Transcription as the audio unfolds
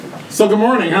So good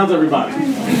morning. How's everybody?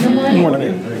 Good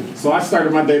morning. So I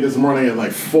started my day this morning at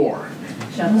like 4.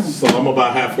 So I'm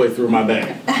about halfway through my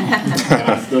day. And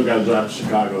I still got to drive to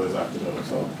Chicago this afternoon.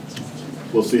 So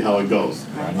we'll see how it goes.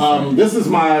 This is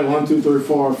my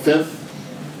 5th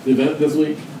event this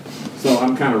week. So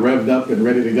I'm kind of revved up and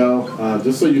ready to go.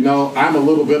 Just so you know, I'm a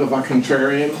little bit of a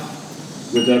contrarian,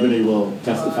 which Ebony will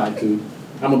testify to.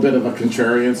 I'm a bit of a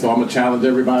contrarian, so I'm going to challenge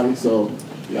everybody. So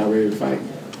y'all ready to fight?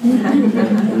 Are you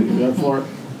good for it?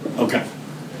 Okay.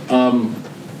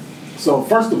 So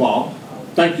first of all,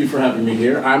 thank you for having me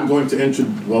here. I'm going to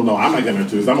introduce, well, no, I'm not going to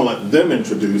introduce. I'm going to let them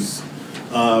introduce.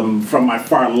 From my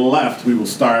far left, we will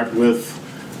start with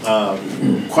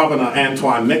Kwabena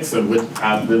Antoine Nixon, which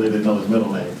I really didn't know his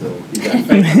middle name, so he got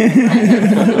famous.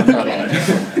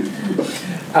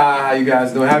 How you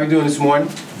guys doing? How you doing this morning?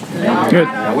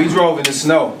 Good. We drove in the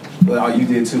snow. Well, you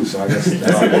did too, so I guess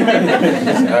that's all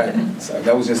right. So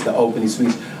that was just the opening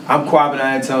speech. I'm Kwabena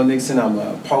Antoine Nixon. I'm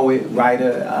a poet,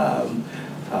 writer.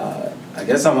 I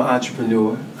guess I'm an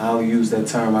entrepreneur. I don't use that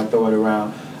term. I throw it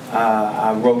around.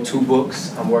 I wrote 2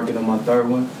 books. I'm working on my 3rd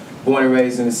one. Born and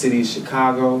raised in the city of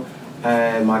Chicago,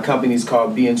 and my company is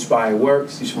called Be Inspired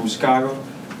Works. He's from Chicago?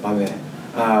 My man.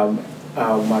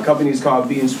 My company is called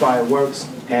Be Inspired Works,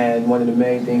 and one of the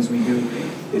main things we do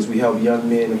is we help young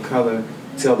men of color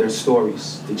tell their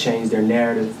stories, to change their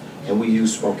narrative, and we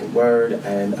use spoken word.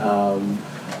 And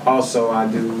also I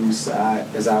do,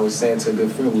 as I was saying to a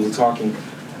good friend, we were talking,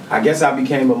 I guess I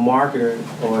became a marketer,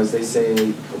 or as they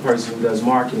say, a person who does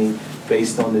marketing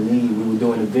based on the need. We were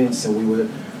doing events and we were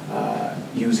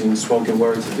using spoken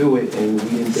word to do it, and we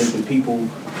didn't think the people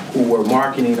who were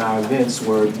marketing our events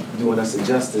were doing us a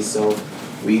justice. So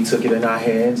we took it in our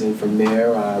hands, and from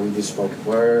there we did spoken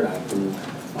word. I do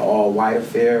an all-white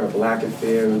affair, a black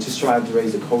affair, and just tried to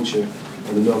raise the culture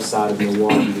on the north side of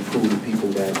Milwaukee to prove to people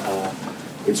that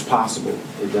it's possible.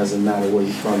 It doesn't matter where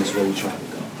you're from, it's where you're trying to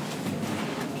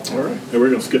go. All right. And we're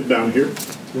going to skip down here.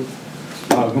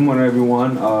 Good morning,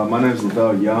 everyone. My name is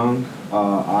Lavelle Young.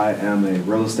 I am a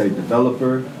real estate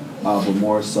developer, but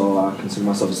more so I consider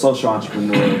myself a social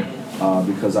entrepreneur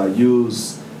because I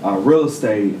use real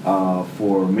estate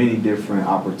for many different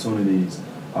opportunities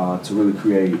to really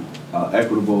create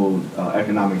equitable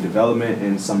economic development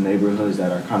in some neighborhoods that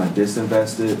are kind of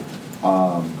disinvested,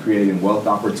 creating wealth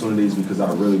opportunities, because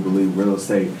I really believe real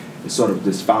estate is sort of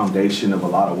this foundation of a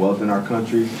lot of wealth in our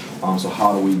country. So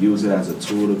how do we use it as a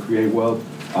tool to create wealth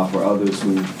for others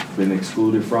who've been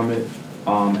excluded from it?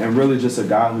 And really just a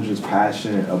guy who's just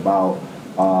passionate about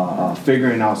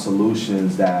figuring out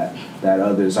solutions that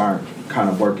others aren't kind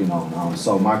of working on.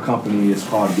 So my company is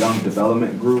called Young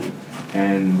Development Group,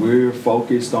 and we're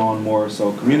focused on more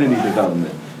so community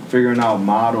development, figuring out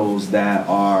models that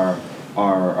are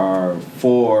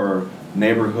for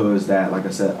neighborhoods that, like I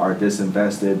said, are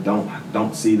disinvested,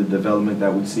 don't see the development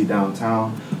that we see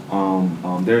downtown.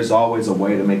 There's always a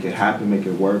way to make it happen, make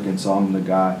it work, and so I'm the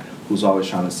guy who's always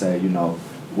trying to say,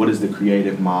 what is the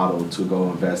creative model to go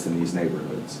invest in these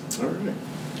neighborhoods? All right.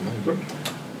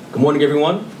 Good morning,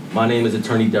 everyone. My name is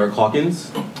attorney Derek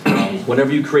Hawkins.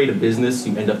 Whenever you create a business,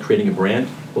 you end up creating a brand,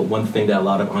 but one thing that a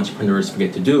lot of entrepreneurs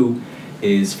forget to do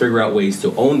is figure out ways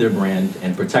to own their brand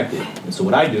and protect it. And so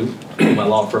what I do with my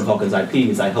law firm, Hawkins IP,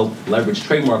 is I help leverage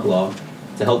trademark law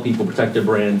to help people protect their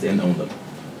brands and own them.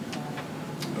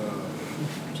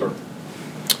 Sir.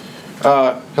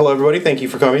 Hello, everybody. Thank you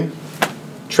for coming.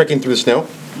 Trekking through the snow.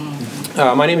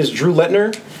 My name is Drew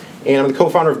Lettner, and I'm the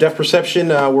co-founder of Def Perception.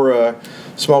 We're a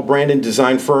small brand and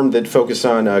design firm that focus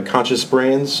on conscious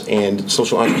brands and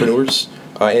social entrepreneurs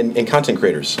and content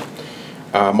creators.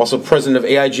 I'm also president of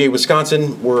AIGA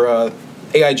Wisconsin.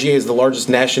 AIGA is the largest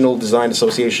national design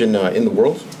association in the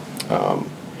world.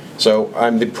 So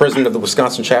I'm the president of the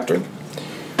Wisconsin chapter.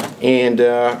 And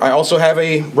I also have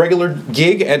a regular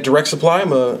gig at Direct Supply.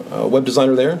 I'm a web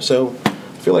designer there, so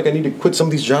I feel like I need to quit some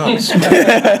of these jobs.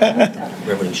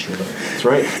 Revenue stream. That's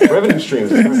right. Revenue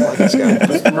streams. I like this guy.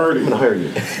 Mr. Murdy. I'm going to hire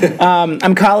you.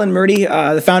 I'm Colin Murdy,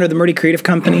 the founder of the Murdy Creative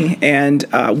Company, and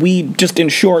we, just in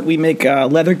short, we make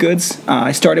leather goods.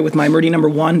 I started with my Murdy number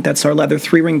 1. That's our leather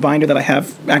 3-ring binder that I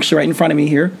have actually right in front of me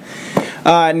here.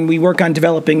 And we work on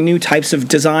developing new types of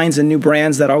designs and new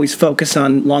brands that always focus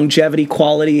on longevity,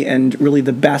 quality, and really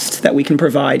the best that we can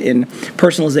provide in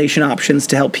personalization options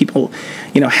to help people,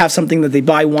 have something that they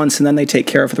buy once and then they take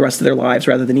care of for the rest of their lives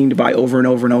rather than needing to buy over and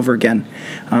over and over again.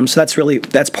 So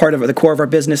that's part of the core of our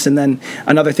business. And then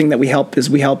another thing that we help is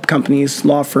we help companies,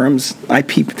 law firms,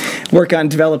 IP work on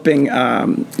developing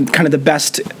kind of the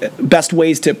best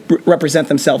ways to represent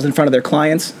themselves in front of their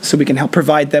clients, so we can help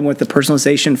provide them with the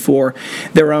personalization for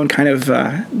their own kind of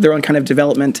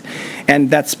development, and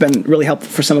that's been really helpful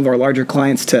for some of our larger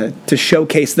clients to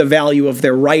showcase the value of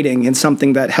their writing in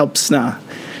something that helps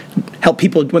help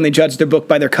people when they judge their book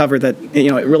by their cover, that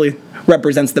it really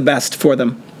represents the best for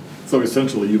them. So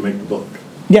essentially, you make the book.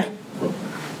 Yeah.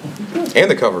 And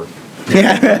the cover.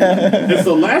 And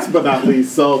so last but not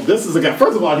least, so this is a guy,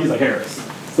 first of all, he's a Harris.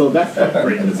 So that's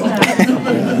great.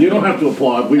 You don't have to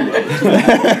applaud, we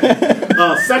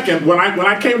will. Second, when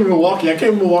I came to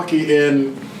Milwaukee,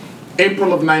 in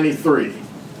April of '93.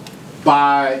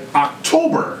 By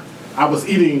October, I was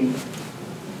eating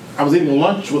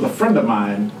lunch with a friend of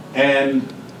mine,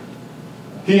 and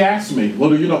he asked me, well,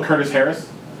 do you know Curtis Harris?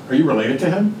 Are you related to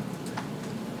him?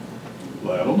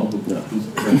 Well, I don't know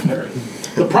who's Curtis Harris.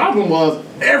 The problem was,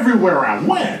 everywhere I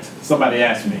went, somebody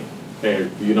asked me, hey,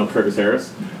 do you know Curtis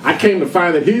Harris? I came to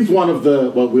find that he's one of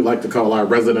the, what we like to call our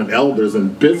resident elders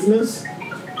in business,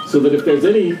 so that if there's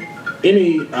any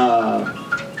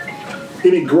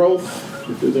growth,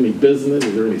 if there's any business,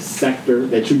 is there any sector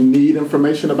that you need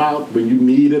information about, when you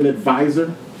need an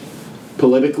advisor,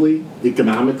 politically,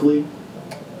 economically,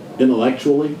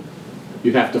 intellectually,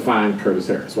 you have to find Curtis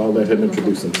Harris. Well, I'll let him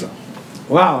introduce himself.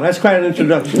 Wow, that's quite an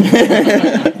introduction.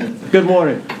 Good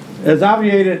morning. As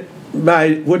obviated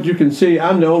by what you can see,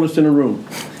 I'm the oldest in the room.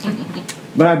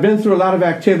 But I've been through a lot of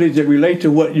activities that relate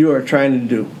to what you are trying to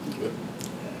do.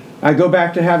 I go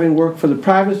back to having worked for the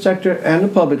private sector and the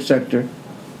public sector,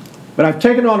 but I've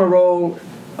taken on a role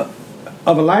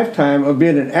of a lifetime of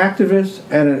being an activist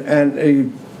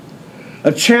and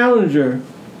a challenger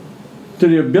to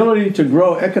the ability to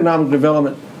grow economic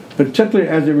development, particularly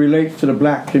as it relates to the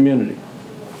black community.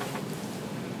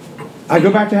 I go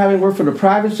back to having worked for the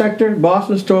private sector,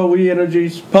 Boston Store, We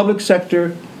Energies, public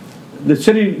sector, the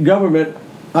city government,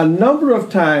 a number of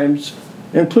times,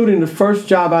 including the first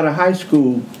job out of high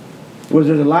school, was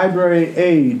as a library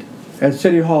aide at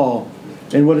City Hall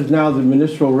in what is now the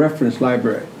Municipal Reference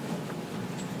Library.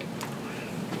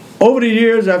 Over the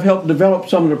years, I've helped develop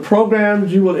some of the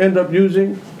programs you will end up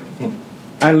using.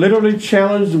 I literally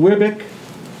challenged WIBIC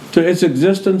to its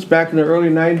existence back in the early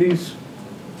 90s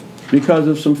because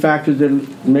of some factors that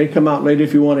may come out later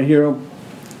if you want to hear them.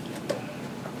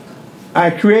 I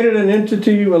created an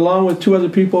entity along with two other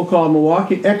people called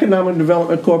Milwaukee Economic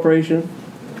Development Corporation,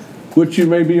 which you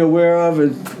may be aware of.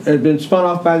 It had been spun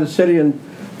off by the city and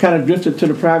kind of drifted to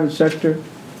the private sector.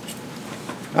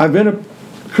 I've been a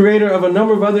creator of a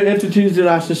number of other entities that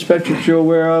I suspect that you're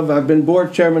aware of. I've been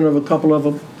board chairman of a couple of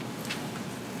them.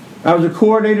 I was a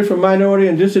coordinator for minority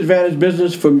and disadvantaged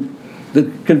business for the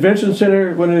Convention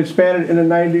Center when it expanded in the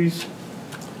 90s,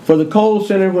 for the Kohl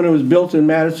Center when it was built in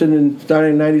Madison and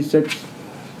starting in 96,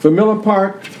 for Miller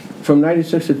Park from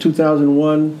 96 to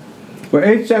 2001, for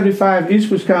 875 East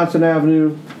Wisconsin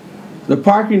Avenue, the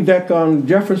parking deck on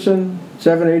Jefferson,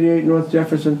 788 North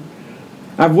Jefferson.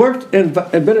 I've worked and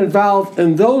been involved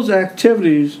in those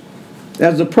activities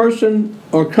as a person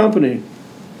or company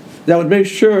that would make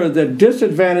sure that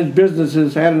disadvantaged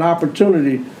businesses had an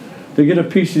opportunity to get a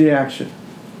piece of the action.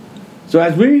 So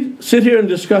as we sit here and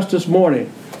discuss this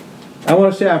morning, I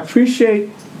want to say I appreciate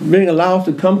being allowed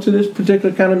to come to this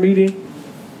particular kind of meeting,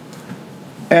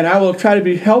 and I will try to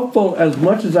be helpful as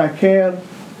much as I can.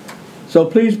 So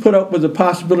please put up with the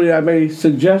possibility I may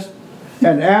suggest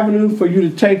an avenue for you to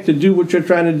take to do what you're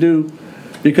trying to do,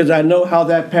 because I know how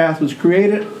that path was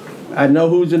created. I know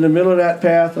who's in the middle of that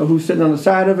path or who's sitting on the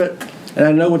side of it, and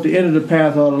I know what the end of the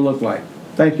path ought to look like.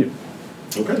 Thank you.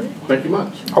 Okay, thank you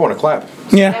much. I want to clap.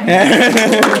 Yeah.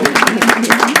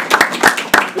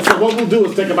 So what we'll do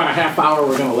is take about a half hour.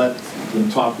 We're going to let them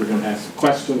talk. We're going to ask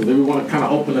questions. Then we want to kind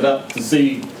of open it up to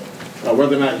see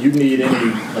whether or not you need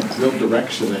any real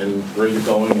direction in where you're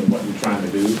going and what you're trying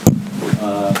to do.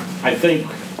 I think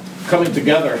coming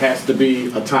together has to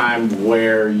be a time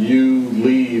where you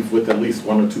leave with at least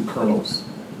one or two kernels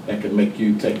that can make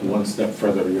you take one step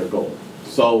further to your goal.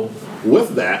 So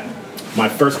with that, my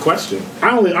first question,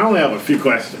 I only have a few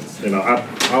questions.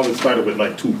 I only started with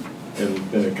like two, and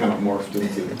then it kind of morphed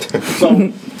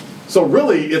into. So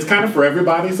really, it's kind of for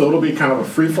everybody. So it'll be kind of a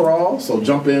free for all. So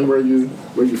jump in where you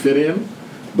fit in.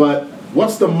 But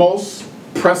what's the most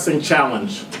pressing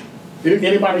challenge?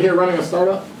 Anybody here running a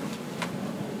startup?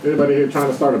 Anybody here trying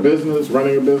to start a business,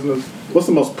 running a business? What's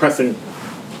the most pressing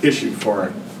issue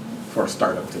for a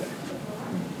startup today?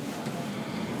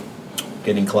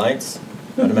 Getting clients,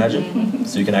 I'd imagine,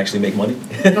 so you can actually make money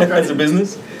as a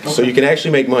business. So you can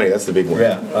actually make money. That's the big one.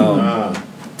 Yeah.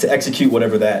 To execute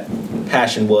whatever that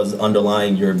passion was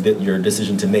underlying your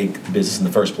decision to make the business in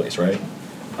the first place, right?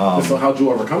 So how'd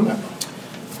you overcome that?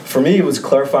 For me, it was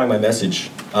clarifying my message.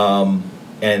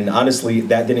 And honestly,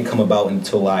 that didn't come about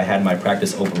until I had my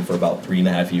practice open for about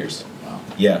 3.5 years. Wow.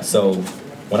 Yeah, so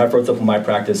when I first opened my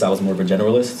practice, I was more of a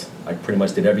generalist. I pretty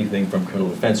much did everything from criminal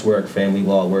defense work, family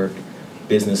law work,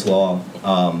 business law.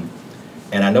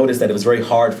 And I noticed that it was very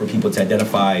hard for people to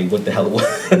identify what the hell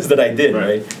it was that I did,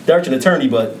 right? Derek's an attorney,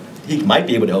 but he might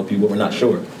be able to help you, but we're not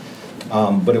sure.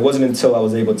 But it wasn't until I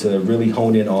was able to really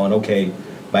hone in on, okay,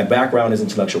 my background is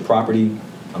intellectual property.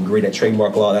 I'm great at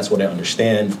trademark law. That's what I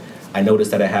understand. I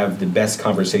noticed that I have the best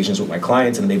conversations with my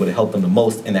clients and I'm able to help them the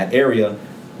most in that area.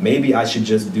 Maybe I should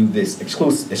just do this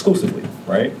exclusively,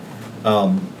 right?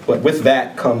 But with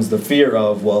that comes the fear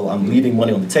of, well, I'm leaving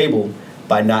money on the table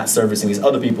by not servicing these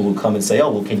other people who come and say,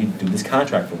 oh, well, can you do this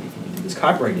contract for me? Can you do this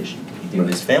copyright issue? Can you do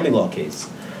this family law case?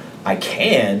 I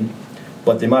can,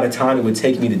 but the amount of time it would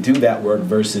take me to do that work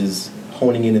versus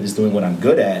honing in and just doing what I'm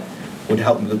good at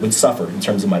would suffer in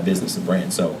terms of my business and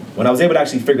brand. So when I was able to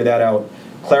actually figure that out,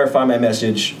 clarify my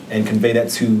message, and convey that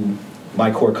to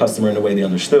my core customer in a way they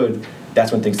understood,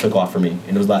 that's when things took off for me,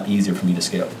 and it was a lot easier for me to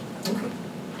scale. Okay.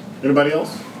 Anybody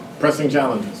else? Pressing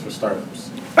challenges for startups.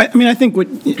 I mean, I think what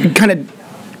kind of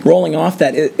rolling off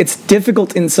that, it's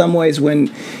difficult in some ways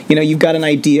when, you know, you've got an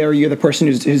idea or you're the person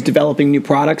who's developing new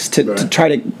products to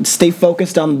try to stay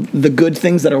focused on the good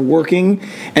things that are working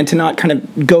and to not kind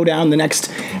of go down the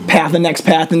next path. And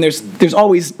there's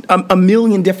always a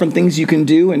million different things you can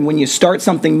do. And when you start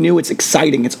something new, it's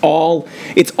exciting.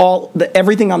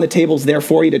 Everything on the table is there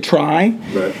for you to try.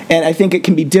 Right. And I think it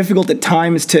can be difficult at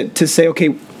times to say,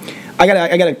 okay, I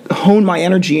gotta hone my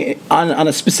energy on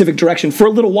a specific direction for a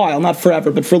little while, not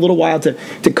forever, but for a little while to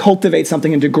cultivate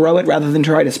something and to grow it rather than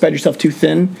try to spread yourself too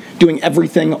thin, doing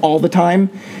everything all the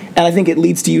time. And I think it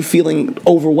leads to you feeling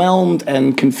overwhelmed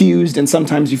and confused, and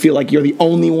sometimes you feel like you're the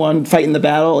only one fighting the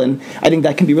battle. And I think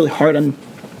that can be really hard on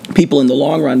people in the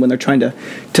long run when they're trying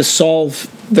to solve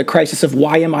the crisis of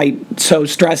why am I so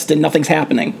stressed and nothing's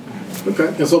happening. Okay,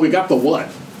 and so we got the what,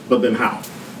 but then how?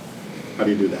 How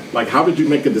do you do that? Like, how did you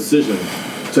make a decision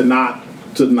to not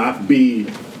be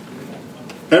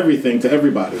everything to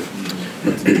everybody,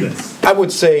 but to do this? I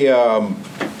would say,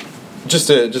 just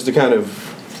to kind of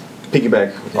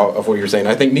piggyback off what you're saying,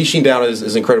 I think niching down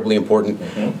is incredibly important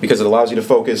because it allows you to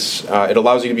focus. It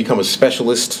allows you to become a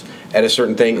specialist at a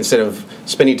certain thing instead of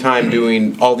spending time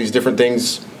doing all these different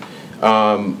things.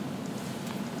 That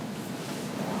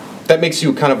makes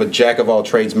you kind of a jack of all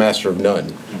trades, master of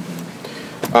none.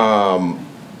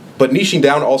 But niching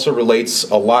down also relates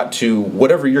a lot to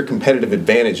whatever your competitive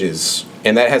advantage is,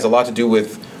 and that has a lot to do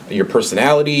with your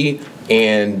personality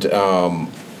and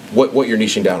what you're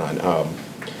niching down on.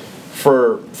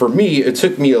 For me, it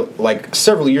took me like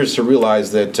several years to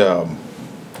realize that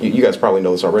you guys probably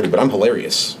know this already, but I'm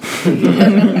hilarious.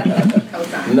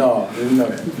 No, I didn't know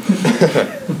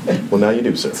that. Well, now you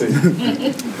do, sir.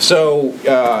 So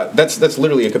that's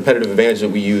literally a competitive advantage that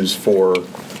we use for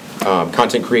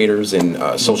content creators and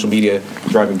social media,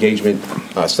 drive engagement,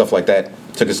 stuff like that.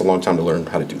 Took us a long time to learn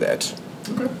how to do that.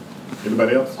 Okay.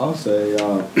 Anybody else? I'll say,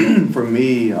 for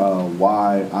me,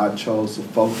 why I chose to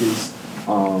focus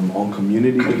on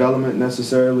community development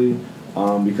necessarily,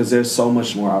 because there's so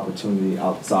much more opportunity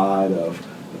outside of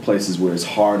the places where it's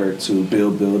harder to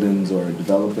build buildings or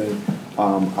develop it.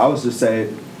 I would just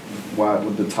say,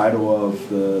 with the title of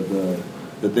the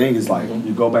thing is like,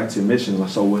 you go back to your mission. Like,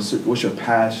 so what's your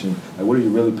passion? Like, what are you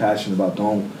really passionate about?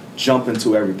 Don't jump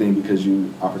into everything because you're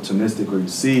opportunistic or you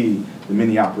see the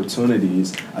many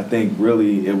opportunities. I think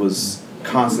really it was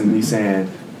constantly saying,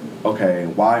 okay,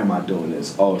 why am I doing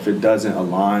this? Oh, if it doesn't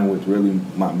align with really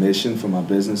my mission for my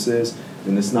businesses,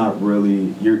 then it's not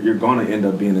really, you're going to end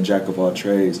up being a jack of all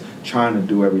trades, trying to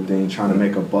do everything, trying to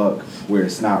make a buck where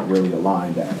it's not really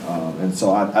aligned at. And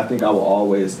so I think I will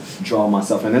always draw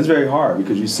myself, and it's very hard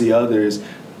because you see others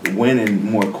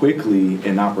winning more quickly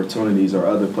in opportunities or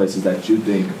other places that you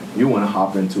think you want to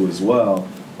hop into as well.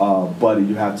 But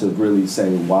you have to really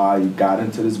say why you got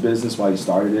into this business, why you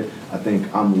started it. I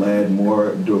think I'm led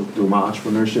more through my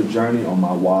entrepreneurship journey on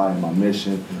my why and my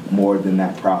mission more than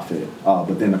that profit.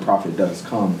 But then the profit does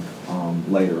come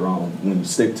later on when you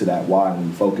stick to that why, when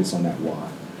you focus on that why.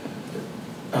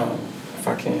 If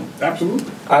I can.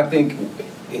 Absolutely. I think,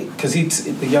 because he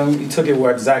took it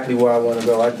exactly where I want to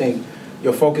go. I think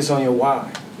you'll focus on your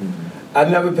why. I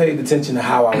never paid attention to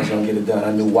how I was going to get it done.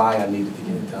 I knew why I needed to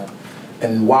get it done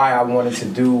and why I wanted to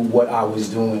do what I was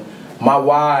doing. My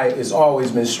why has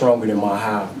always been stronger than my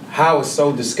how. How is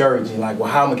so discouraging. Like, well,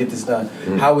 how am I going to get this done?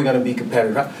 How are we going to be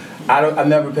competitive? I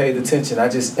never paid attention.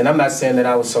 And I'm not saying that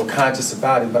I was so conscious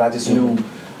about it, but I just knew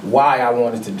why I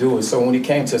wanted to do it. So when it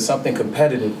came to something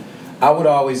competitive, I would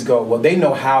always go, well, they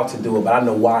know how to do it, but I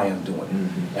know why I'm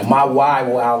doing it. And my why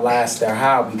will outlast their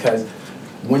how, because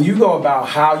when you go about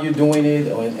how you're doing it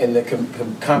in the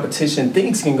competition,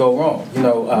 things can go wrong. You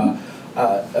know,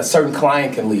 a certain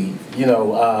client can leave. You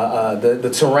know, the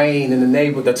terrain in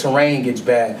the terrain gets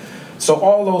bad. So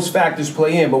all those factors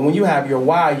play in. But when you have your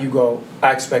why, you go,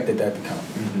 I expected that to come.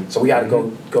 Mm-hmm. So we got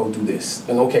to go do this.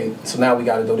 And okay, so now we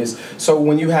got to do this. So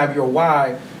when you have your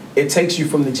why, it takes you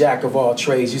from the jack of all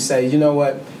trades. You say, you know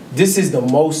what? This is the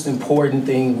most important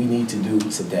thing we need to do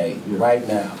today, right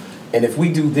now. And if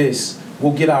we do this,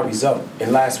 we'll get our result.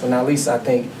 And last but not least, I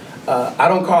think, I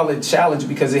don't call it challenge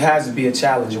because it has to be a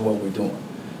challenge in what we're doing.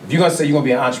 If you're going to say you're going to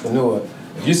be an entrepreneur,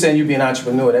 if you're saying you're being an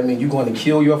entrepreneur, that means you're going to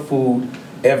kill your food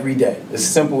every day. As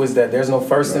simple as that. There's no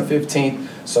first and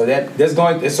 15th. So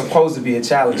it's supposed to be a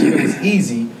challenge. If it was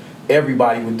easy,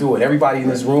 everybody would do it. Everybody in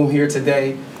this room here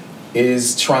today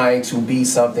is trying to be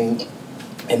something,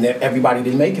 and everybody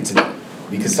didn't make it today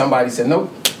because somebody said,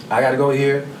 nope, I got to go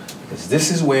here because this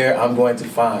is where I'm going to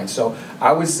find. So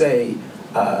I would say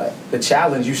the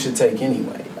challenge you should take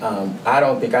anyway. I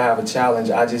don't think I have a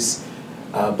challenge. I just,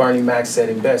 Bernie Mac said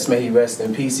it best, may he rest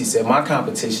in peace. He said, my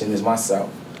competition is myself.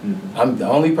 Mm-hmm. I'm the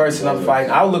only person I'm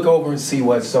fighting. I'll look over and see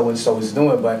what so-and-so is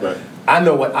doing, but I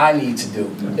know what I need to do,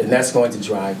 and that's going to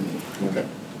drive me. Okay.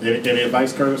 Any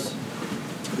advice, Curtis?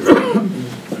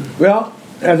 Well,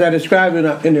 as I described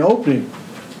in the opening,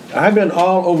 I've been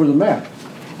all over the map.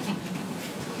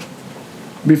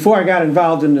 Before I got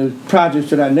involved in the projects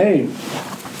that I named,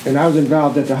 and I was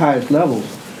involved at the highest levels,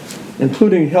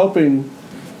 including helping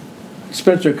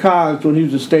Spencer Coggs when he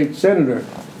was a state senator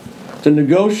to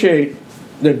negotiate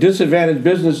the disadvantaged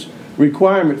business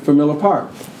requirement for Miller Park.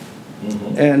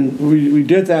 Mm-hmm. And we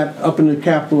did that up in the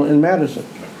Capitol in Madison.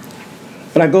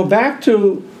 But I go back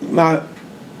to my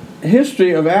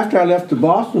history of after I left the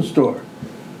Boston store,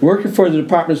 working for the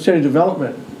Department of City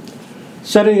Development,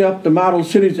 setting up the Model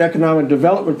Cities Economic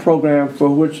Development Program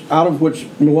out of which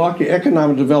Milwaukee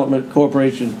Economic Development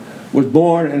Corporation was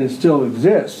born and it still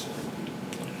exists.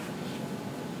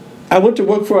 I went to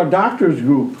work for a doctor's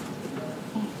group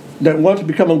that wanted to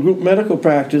become a group medical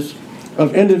practice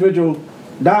of individual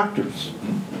doctors.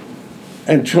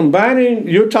 And combining,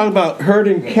 you're talking about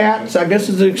herding cats, I guess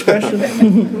is the expression.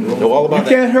 Know all about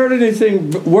you can't herd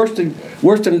anything worse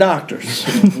than doctors.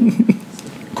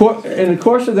 In the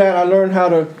course of that, I learned how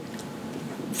to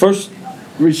first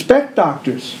respect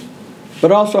doctors,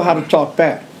 but also how to talk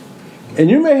back. And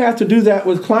you may have to do that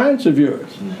with clients of yours.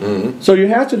 Mm-hmm. So you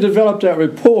have to develop that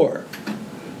rapport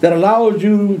that allows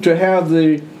you to have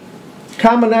the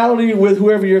commonality with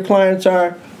whoever your clients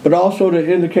are, but also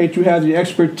to indicate you have the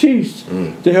expertise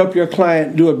to help your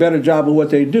client do a better job of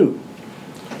what they do.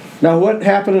 Now, what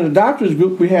happened in the doctor's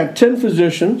group, we had 10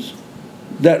 physicians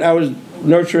that I was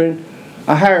nurturing.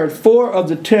 I hired 4 of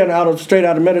the 10 straight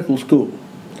out of medical school.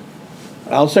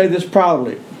 I'll say this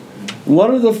proudly.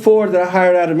 One of the 4 that I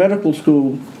hired out of medical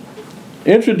school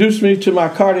introduced me to my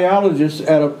cardiologist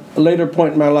at a later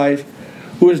point in my life,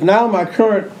 who is now my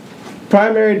current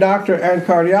primary doctor and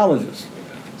cardiologist.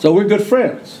 So we're good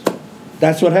friends.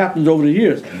 That's what happens over the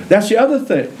years. That's the other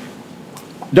thing.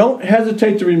 Don't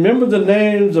hesitate to remember the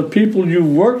names of people you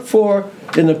worked for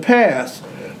in the past,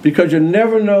 because you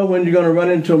never know when you're going to run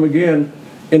into them again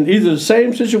in either the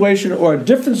same situation or a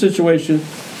different situation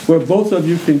where both of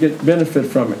you can get benefit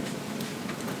from it.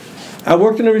 I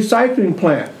worked in a recycling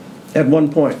plant at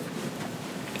one point,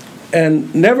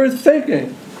 and never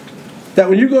thinking that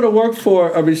when you go to work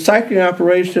for a recycling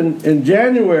operation in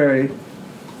January,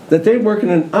 that they work in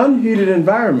an unheated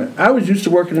environment. I was used to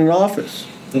working in an office.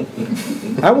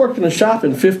 I worked in a shop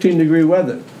in 15-degree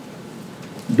weather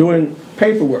doing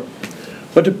paperwork.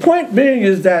 But the point being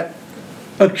is that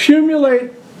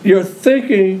accumulate your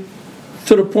thinking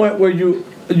to the point where you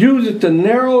use it to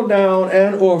narrow down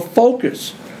and or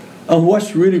focus on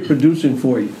what's really producing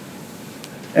for you.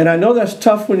 And I know that's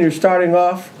tough when you're starting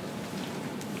off.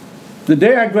 The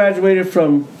day I graduated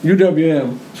from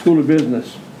UWM, School of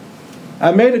Business,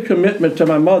 I made a commitment to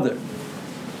my mother,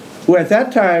 who at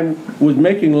that time was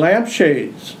making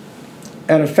lampshades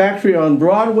at a factory on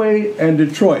Broadway and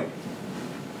Detroit.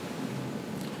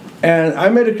 And I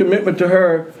made a commitment to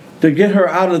her to get her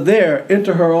out of there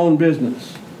into her own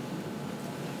business.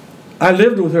 I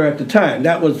lived with her at the time.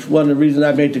 That was one of the reasons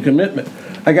I made the commitment.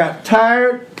 I got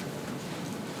tired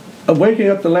of waking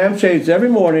up the lampshades every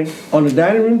morning on the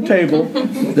dining room table,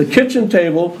 the kitchen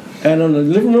table, and on the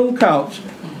living room couch,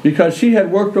 because she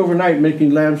had worked overnight making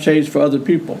lampshades for other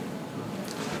people.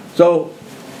 So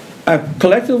I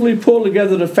collectively pulled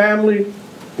together the family.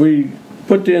 We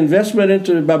put the investment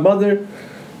into my mother.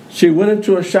 She went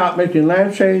into a shop making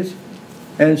lampshades,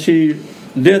 and she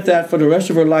did that for the rest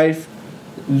of her life.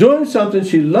 doing something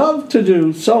she loved to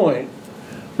do, sewing,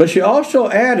 but she also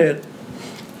added,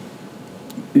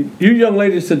 you young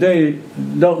ladies today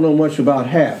don't know much about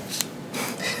hats,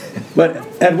 but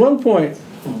at one point,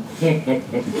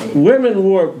 women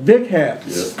wore big hats.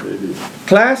 Yes, they do.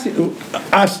 Classy,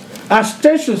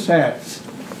 ostentatious hats.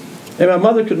 And my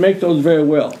mother could make those very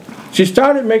well. She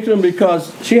started making them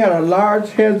because she had a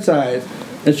large head size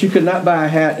and she could not buy a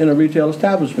hat in a retail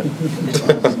establishment.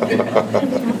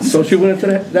 So she went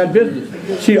into that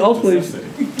business. She ultimately,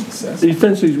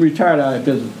 eventually retired out of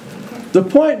business. The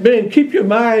point being, keep your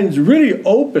minds really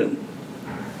open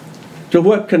to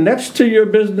what connects to your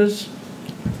business,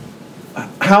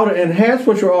 how to enhance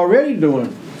what you're already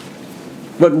doing.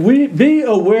 But be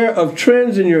aware of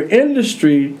trends in your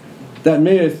industry that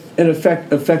may in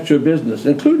effect affect your business,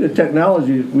 including the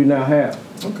technology we now have.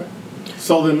 Okay.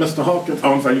 So then, Mr. Hawkins,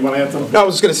 oh, I'm sorry, you want to add something? No, I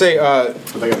was just going to say,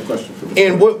 Because I got a question for you.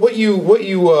 and what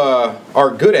you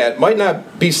are good at might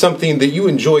not be something that you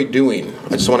enjoy doing. I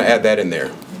just want to add that in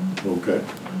there. Okay.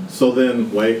 So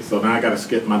then, wait, so now I got to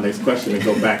skip my next question and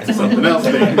go back to something else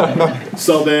then.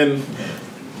 So then,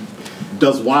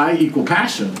 does why equal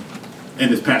passion?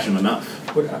 And is passion enough?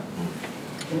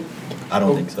 I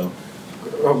don't think so.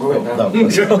 Oh, go ahead. No.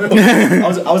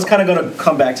 I was kind of going to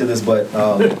come back to this, but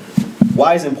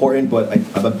why is important, but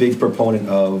I'm a big proponent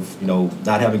of,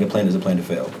 not having a plan is a plan to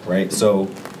fail, right? So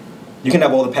you can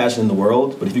have all the passion in the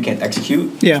world, but if you can't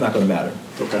execute, Yeah. it's not going to matter,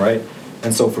 Okay. right?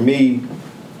 And so for me,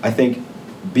 I think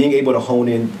being able to hone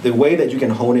in, the way that you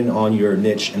can hone in on your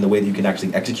niche and the way that you can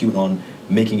actually execute on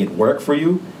making it work for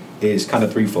you is kind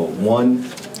of threefold. One,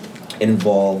 it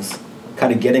involves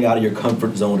kind of getting out of your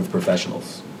comfort zone of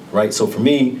professionals, right? So for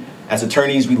me, as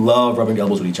attorneys, we love rubbing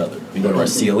elbows with each other. We go to our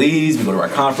CLEs, we go to our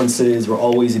conferences, we're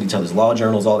always in each other's law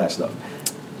journals, all that stuff.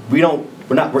 We're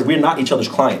not each other's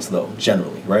clients though,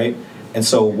 generally, right? And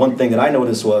so one thing that I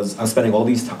noticed was I'm spending all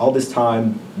this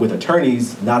time with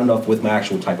attorneys, not enough with my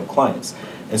actual type of clients.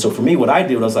 And so for me, what I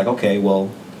did was like, okay, well,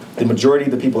 the majority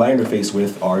of the people I interface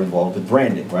with are involved with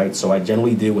branding, right? So I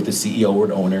generally deal with the CEO or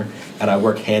the owner, and I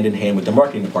work hand in hand with the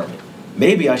marketing department.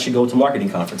 Maybe I should go to marketing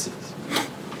conferences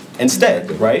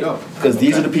instead, right? Because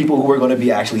these are the people who are going to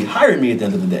be actually hiring me at the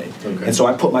end of the day. Okay. And so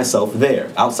I put myself there,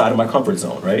 outside of my comfort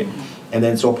zone, right? And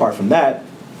then so apart from that,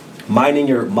 mining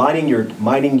your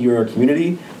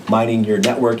community, mining your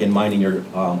network, and mining your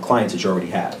clients that you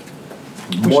already have.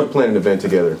 We should plan an event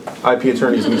together. IP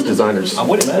attorneys meets designers. I'm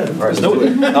with it, man. All right, Let's do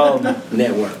it.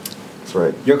 Network. That's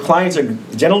right. Your clients are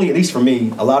generally, at least for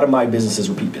me, a lot of my business is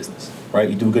repeat business, right?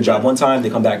 You do a good job one time, they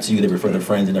come back to you, they refer their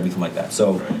friends and everything like that.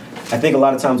 So I think a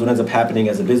lot of times what ends up happening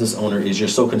as a business owner is you're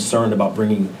so concerned about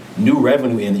bringing new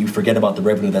revenue in that you forget about the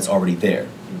revenue that's already there,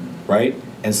 right?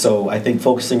 And so I think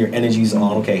focusing your energies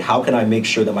on, okay, how can I make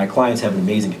sure that my clients have an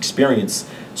amazing experience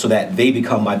so that they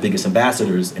become my biggest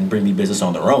ambassadors and bring me business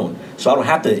on their own. So I don't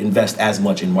have to invest as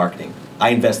much in marketing. I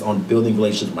invest on building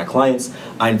relationships with my clients.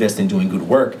 I invest in doing good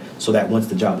work so that once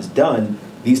the job is done,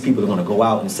 these people are going to go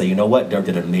out and say, you know what, Derek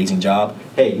did an amazing job.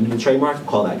 Hey, you need a trademark?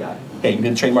 Call that guy. Hey, you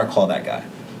need a trademark? Call that guy.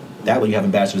 That way you have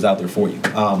ambassadors out there for you.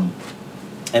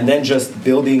 And then just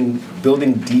building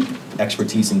deep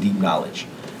expertise and deep knowledge.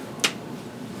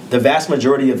 The vast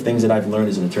majority of things that I've learned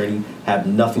as an attorney have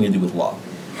nothing to do with law,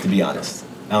 to be honest.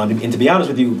 And to be honest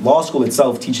with you, law school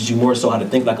itself teaches you more so how to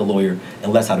think like a lawyer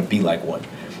and less how to be like one.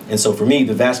 And so for me,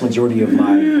 the vast majority of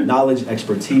my knowledge,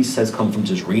 expertise has come from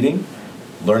just reading,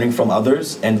 learning from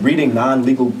others, and reading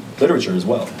non-legal literature as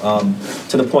well.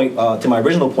 To the point, to my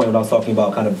original point when I was talking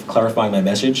about kind of clarifying my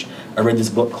message, I read this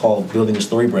book called Building a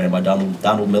Story Brand by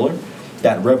Donald Miller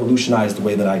that revolutionized the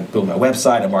way that I build my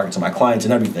website, I market to my clients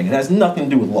and everything. It has nothing to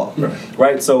do with law,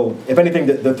 right? So if anything,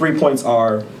 the 3 points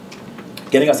are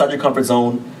getting outside your comfort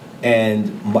zone and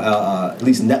at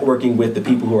least networking with the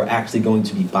people who are actually going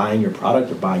to be buying your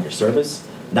product or buying your service,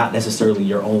 not necessarily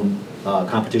your own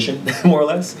competition, more or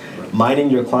less.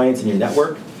 Mining your clients and your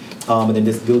network, and then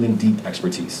just building deep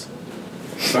expertise.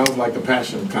 Sounds like the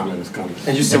passion comment is coming.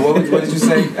 And you said, what did you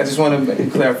say? I just want to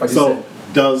clarify. So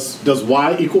does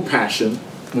why equal passion,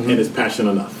 and is passion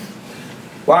enough?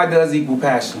 Why does equal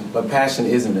passion, but passion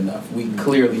isn't enough. We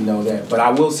clearly know that. But I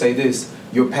will say this,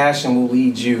 your passion will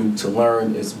lead you to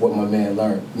learn is what my man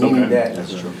learned. Meaning that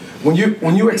That's true. when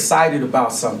you're excited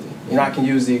about something, and I can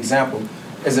use the example,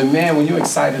 as a man, when you're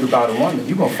excited about a woman,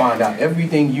 you're going to find out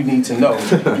everything you need to know.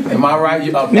 Am I right?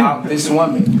 About this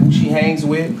woman, who she hangs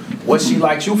with, what she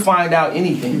likes. You'll find out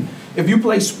anything. If you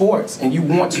play sports and you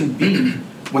want to be,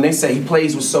 when they say he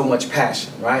plays with so much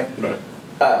passion, right?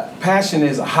 Passion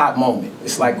is a hot moment.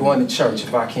 It's like going to church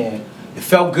if I can. It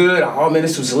felt good. Oh, man,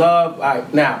 this was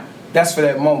love. Now, That's for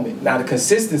that moment. Now the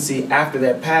consistency after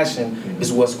that passion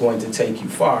is what's going to take you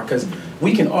far. Because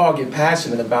we can all get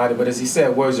passionate about it, but as he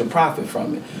said, where's your profit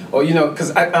from it? Or,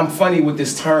 because I'm funny with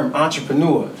this term,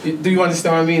 entrepreneur. Do you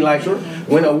understand what I mean? Like,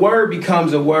 when a word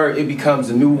becomes a word, it becomes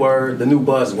a new word, the new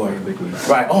buzzword.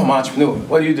 Right? Oh, I'm an entrepreneur.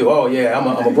 What do you do? Oh, yeah, I'm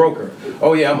a broker.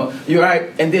 Oh, yeah, you're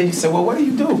right. And then you say, well, what do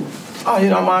you do? Oh, I'm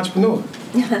an entrepreneur.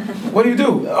 What do you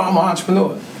do? Oh, I'm an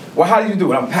entrepreneur. Well, how do you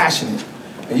do it? I'm passionate.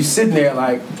 And you're sitting there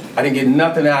like, I didn't get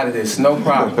nothing out of this, no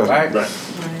problem, right?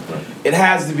 It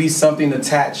has to be something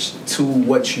attached to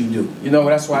what you do.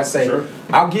 That's why I say,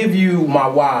 I'll give you my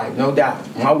why, no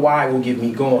doubt. My why will get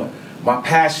me going. My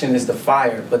passion is the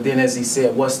fire. But then as he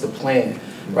said, what's the plan,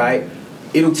 right?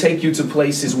 It'll take you to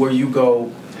places where you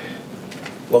go,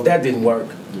 well, that didn't work.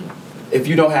 If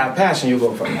you don't have passion, you'll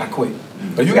go, I quit.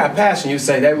 But if you got passion, you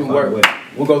say, that wouldn't work.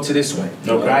 We'll go to this way,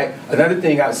 right? Another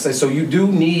thing I would say, so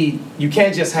you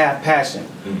can't just have passion.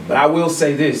 But I will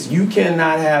say this, you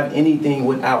cannot have anything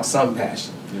without some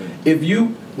passion.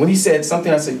 When he said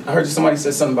something, I heard somebody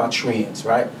say something about trends,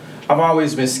 right? I've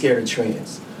always been scared of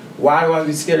trends. Why do I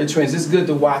be scared of trends? It's good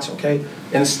to watch, okay,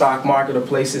 in the stock market or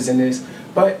places in this.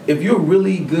 But if you're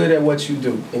really good at what you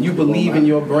do and you believe in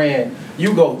your brand,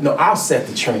 you go, no, I'll set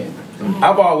the trend.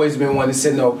 I've always been one that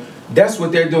said, no, that's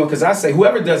what they're doing, because I say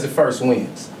whoever does it first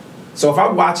wins. So if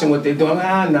I'm watching what they're doing,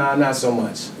 nah, not so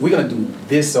much. We're going to do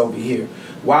this over here.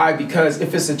 Why? Because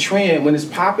if it's a trend, when it's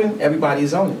popping, everybody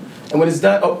is on it. And when it's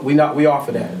done, we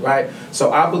offer that, right?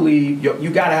 So I believe you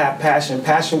got to have passion.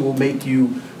 Passion will make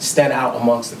you stand out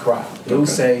amongst the crowd. It'll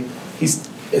say,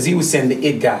 as he was saying, the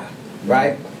it guy,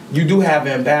 right? You do have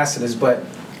ambassadors, but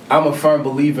I'm a firm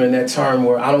believer in that term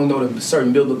where I don't know the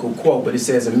certain biblical quote, but it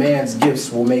says a man's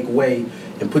gifts will make way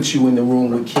and put you in the room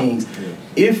with kings.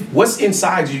 If what's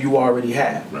inside you already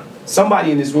have.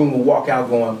 Somebody in this room will walk out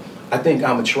going, I think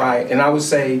I'm going to try it. And I would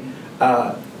say,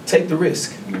 take the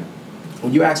risk.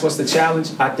 When you ask what's the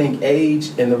challenge, I think age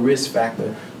and the risk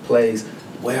factor plays,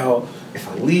 well, if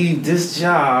I leave this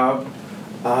job,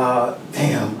 I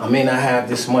may not have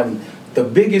this money. The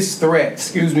biggest threat,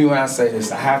 excuse me when I say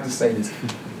this, I have to say this.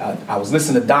 I was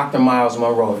listening to Dr. Miles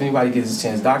Monroe. If anybody gets a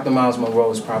chance, Dr. Miles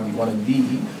Monroe is probably one of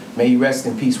may he rest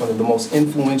in peace, one of the most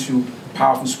influential,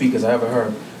 powerful speakers I ever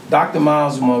heard. Dr.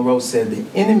 Miles Monroe said the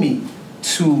enemy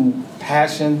to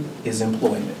passion is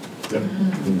employment. Because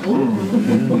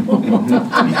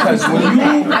when you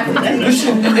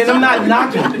listen, and I'm not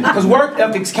knocking, because work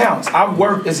ethics counts. I've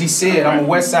worked, as he said, I'm a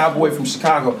West Side boy from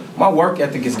Chicago. My work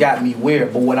ethic has got me where,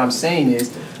 but what I'm saying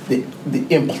is the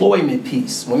employment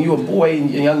piece. When you're a boy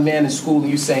and a young man in school and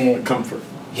you're saying comfort.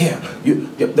 Yeah,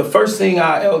 the first thing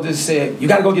our elders said, you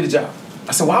got to go get a job.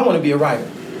 I said, well, I want to be a writer.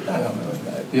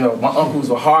 My uncles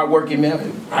were hardworking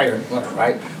men, writer,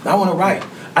 right? I want to write.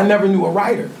 I never knew a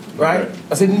writer, right?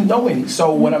 I didn't know any.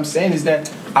 So what I'm saying is that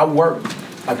I worked,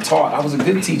 I taught, I was a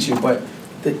good teacher, but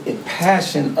the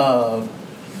passion of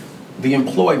the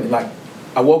employment, like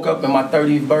I woke up on my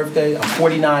 30th birthday, I'm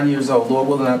 49 years old, Lord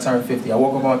willing I turned 50. I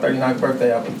woke up on my 39th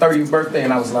birthday, 30th birthday,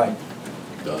 and I was like,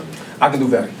 I can do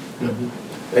better.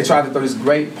 They tried to throw this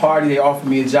great party. They offered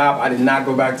me a job. I did not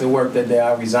go back to work that day.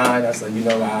 I resigned. I said,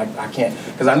 I can't.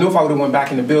 Because I knew if I would have went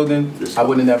back in the building, I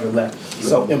would have never left.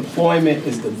 So employment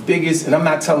is the biggest, and I'm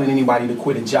not telling anybody to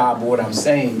quit a job, but what I'm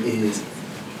saying is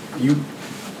you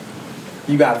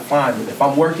got to find it. If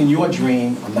I'm working your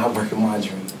dream, I'm not working my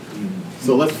dream.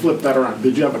 So let's flip that around.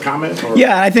 Did you have a comment? Or?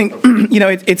 Yeah, I think,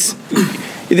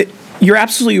 you're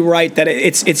absolutely right that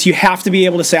it's you have to be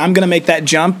able to say, I'm going to make that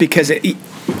jump, because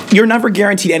you're never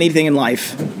guaranteed anything in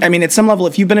life. I mean, at some level,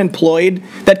 if you've been employed,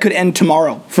 that could end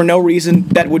tomorrow for no reason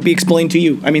that would be explained to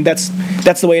you. I mean, that's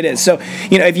the way it is. So,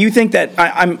 if you think that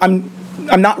I'm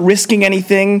not risking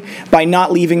anything by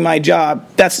not leaving my job,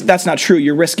 that's not true.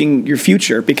 You're risking your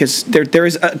future, because there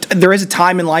is a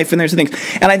time in life and there's things.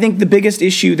 And I think the biggest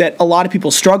issue that a lot of people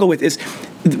struggle with is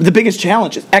the biggest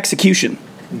challenge is execution.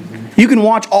 You can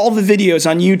watch all the videos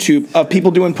on YouTube of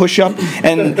people doing push-up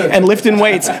and lifting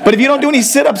weights, but if you don't do any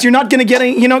sit-ups, you're not going to get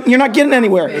any, you're not getting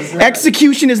anywhere.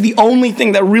 Execution is the only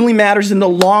thing that really matters in the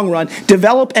long run.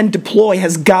 Develop and deploy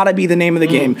has got to be the name of the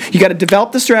game. You got to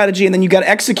develop the strategy, and then you got to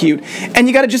execute, and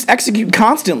you got to just execute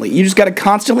constantly. You just got to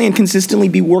constantly and consistently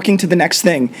be working to the next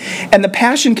thing, and the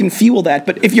passion can fuel that.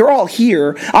 But if you're all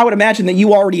here, I would imagine that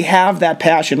you already have that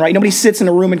passion, right? Nobody sits in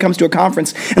a room and comes to a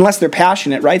conference unless they're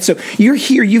passionate, right? So you're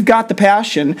here, you've got the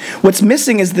passion. What's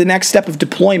missing is the next step of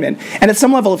deployment. And at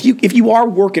some level, if you are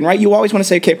working, right, you always want to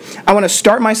say, okay, I want to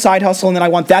start my side hustle, and then I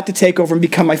want that to take over and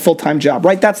become my full-time job,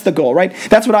 right? That's the goal, right?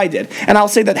 That's what I did. And I'll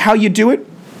say that how you do it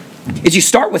is you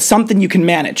start with something you can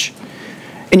manage.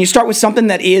 and you start with something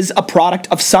that is a product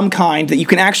of some kind that you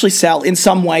can actually sell in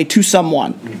some way to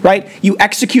someone, right? You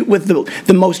execute with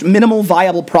the most minimal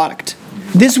viable product.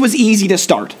 This was easy to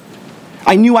start.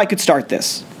 I knew I could start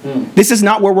this. This is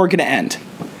not where we're going to end.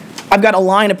 I've got a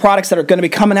line of products that are going to be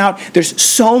coming out. There's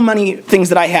so many things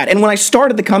that I had. And when I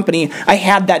started the company, I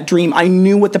had that dream. I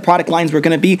knew what the product lines were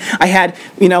going to be. I had,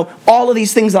 all of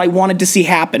these things that I wanted to see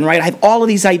happen, right? I have all of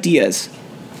these ideas.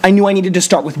 I knew I needed to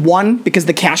start with one because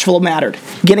the cash flow mattered.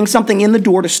 Getting something in the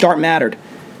door to start mattered.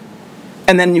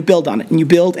 And then you build on it, and you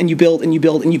build, and you build, and you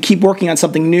build, and you keep working on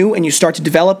something new, and you start to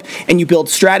develop, and you build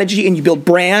strategy, and you build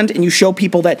brand, and you show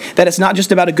people that it's not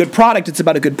just about a good product, it's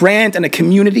about a good brand and a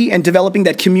community, and developing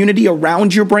that community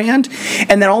around your brand.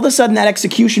 And then all of a sudden that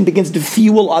execution begins to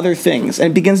fuel other things,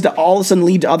 and it begins to all of a sudden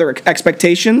lead to other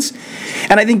expectations.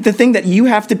 And I think the thing that you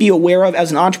have to be aware of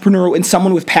as an entrepreneur and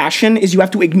someone with passion is you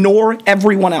have to ignore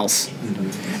everyone else.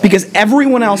 Because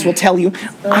everyone else will tell you,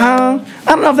 I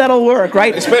don't know if that'll work,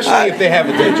 right? Especially if they have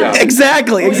a day job.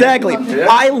 Exactly.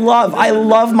 I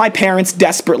love my parents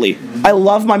desperately. I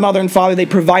love my mother and father. They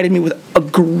provided me with a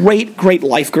great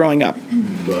life growing up.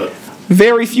 But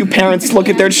Very few parents look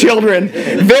at their children.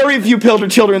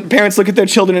 Parents look at their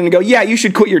children and go, "Yeah, you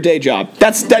should quit your day job."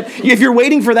 If you're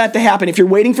waiting for that to happen, if you're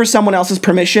waiting for someone else's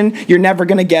permission, you're never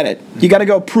going to get it. You got to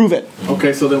go prove it.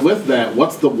 okay, so then with that,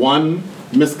 what's the one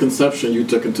misconception you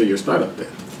took into your startup then?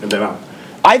 And then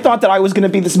I thought that I was going to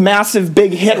be this massive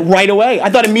big hit right away. I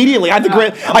thought immediately I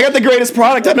got the greatest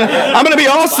product. I'm going to be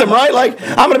awesome, right? Like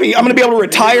I'm going to be able to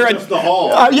retire. Just the hall.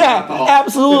 Yeah,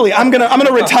 absolutely. I'm going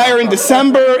to retire in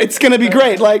December. It's going to be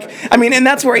great. And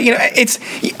that's where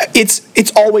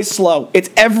it's always slow. It's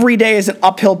every day is an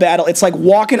uphill battle. It's like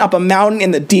walking up a mountain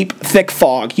in the deep, thick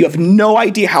fog. You have no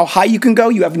idea how high you can go.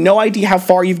 You have no idea how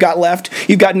far you've got left.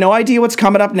 You've got no idea what's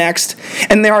coming up next.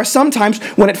 And there are some times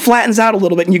when it flattens out a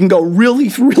little bit and you can go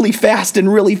really fast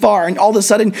and really far, and all of a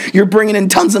sudden you're bringing in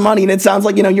tons of money and it sounds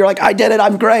like, you're like, I did it,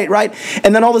 I'm great, right?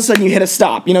 And then all of a sudden you hit a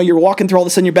stop, you're walking through, all of a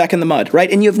sudden you're back in the mud, right?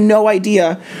 And you have no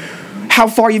idea how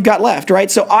far you've got left,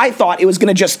 right? So I thought it was going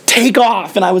to just take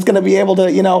off, and I was going to be able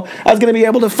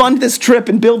to, fund this trip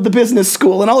and build the business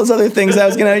school and all those other things.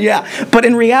 But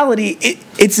in reality,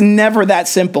 it's never that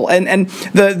simple. And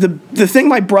the thing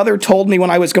my brother told me when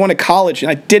I was going to college,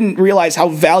 and I didn't realize how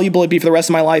valuable it'd be for the rest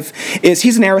of my life, is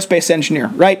he's an aerospace engineer,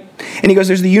 right? And he goes,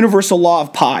 there's the universal law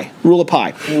of pi, rule of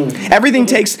pi. Everything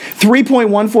takes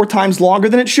 3.14 times longer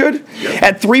than it should,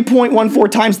 at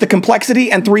 3.14 times the complexity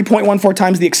and 3.14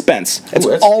 times the expense.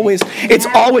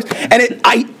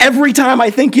 Every time I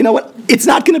think, it's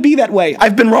not going to be that way.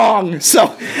 I've been wrong.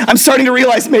 So I'm starting to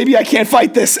realize maybe I can't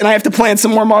fight this, and I have to plan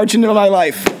some more margin in my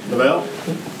life. Lavelle?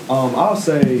 I'll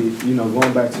say,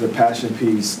 going back to the passion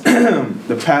piece,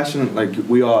 the passion, like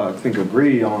we all, I think,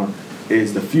 agree on,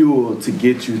 is the fuel to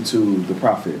get you to the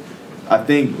profit. I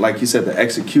think, like you said, the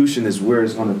execution is where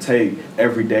it's going to take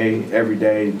every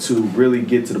day to really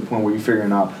get to the point where you're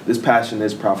figuring out this passion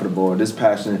is profitable, or this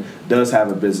passion does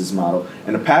have a business model.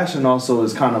 And the passion also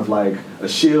is kind of like a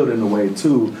shield in a way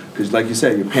too, because like you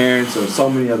said, your parents or so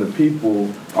many other people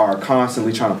are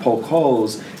constantly trying to poke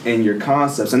holes in your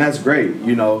concepts, and that's great,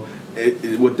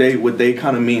 What they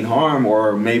kind of mean harm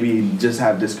or maybe just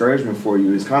have discouragement for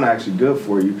you is kind of actually good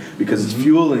for you, because it's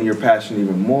fueling your passion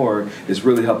even more. It's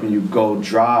really helping you go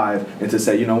drive and to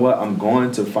say, you know what, I'm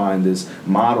going to find this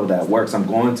model that works. I'm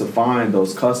going to find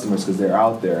those customers because they're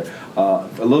out there. A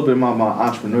little bit about my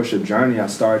entrepreneurship journey, I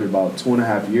started about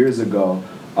 2.5 years ago,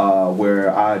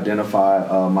 where I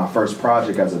identified my first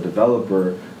project as a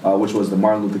developer, which was the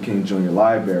Martin Luther King Jr.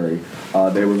 Library.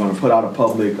 They were going to put out a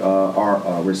public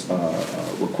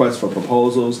request for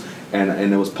proposals,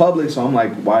 and it was public, so I'm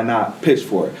like, why not pitch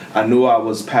for it? I knew I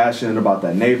was passionate about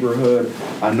that neighborhood.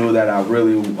 I knew that I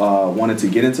really wanted to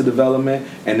get into development,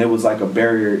 and it was like a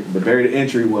barrier. The barrier to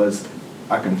entry was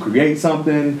I can create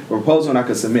something, a proposal, and I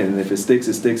can submit, and if it sticks,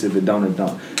 it sticks. If it don't, it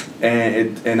don't.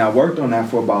 And I worked on that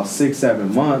for about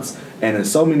 6-7 months, and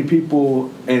there's so many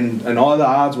people, and all the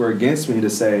odds were against me to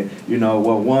say,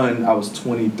 one, I was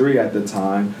 23 at the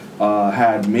time,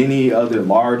 had many other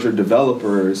larger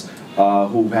developers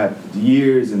who had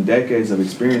years and decades of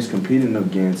experience competing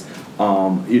against.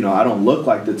 I don't look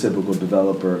like the typical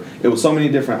developer. It was so many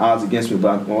different odds against me,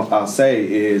 but what I'll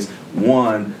say is,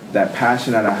 one, that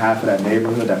passion that I have for that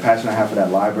neighborhood, that passion I have for that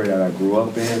library that I grew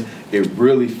up in, it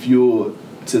really fueled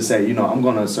to say, I'm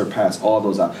going to surpass all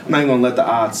those odds. I'm not even going to let the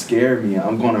odds scare me.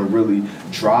 I'm going to really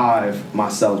drive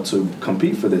myself to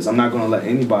compete for this. I'm not going to let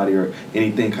anybody or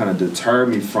anything kind of deter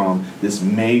me from this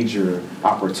major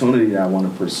opportunity that I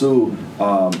want to pursue.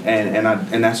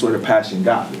 And that's where the passion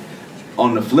got me.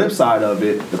 on the flip side of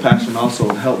it, the passion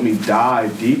also helped me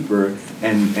dive deeper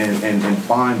and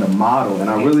find a model. And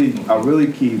I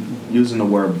really keep using the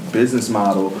word business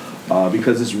model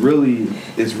because it's really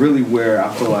where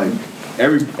I feel like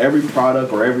every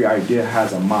product or every idea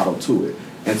has a model to it.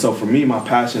 And so for me, my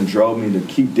passion drove me to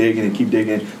keep digging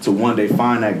to one day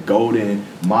find that golden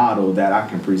model that I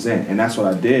can present. And that's what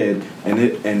I did.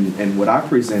 And what I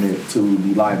presented to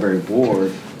the library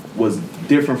board was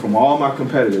different from all my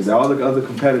competitors. All the other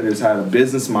competitors had a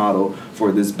business model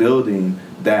for this building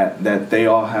that they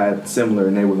all had similar,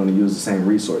 and they were going to use the same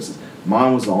resources.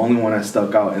 Mine was the only one that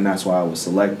stuck out, and that's why I was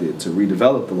selected to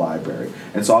redevelop the library.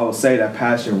 And so I would say that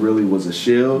passion really was a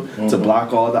shield to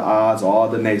block all the odds, all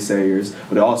the naysayers,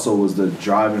 but it also was the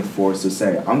driving force to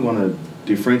say, I'm going to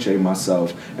differentiate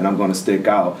myself, and I'm going to stick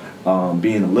out,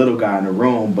 being a little guy in the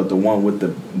room, but the one with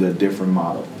the different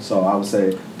model. So I would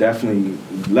say definitely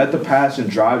let the passion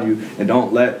drive you, and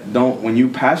don't when you're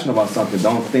passionate about something,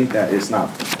 don't think that it's not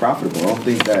profitable. Don't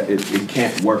think that it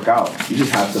can't work out. You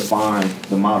just have to find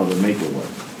the model to make it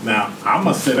work. Now, I'm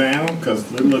going to sit down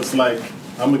because it looks like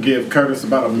I'm going to give Curtis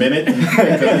about a minute.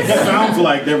 It sounds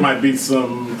like there might be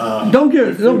some... Don't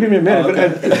give me a minute.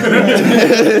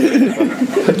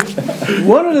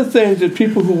 One of the things that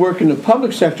people who work in the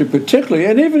public sector particularly,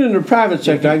 and even in the private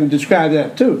sector, I can describe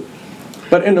that too,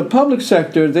 but in the public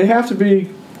sector, they have to be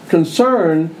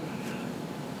concerned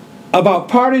about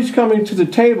parties coming to the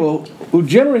table who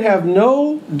generally have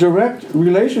no direct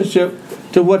relationship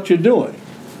to what you're doing.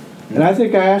 And I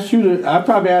think I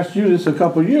probably asked you this a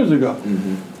couple of years ago.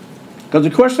 Because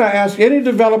the question I ask any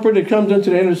developer that comes into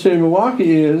the inner city of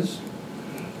Milwaukee is,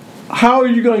 how are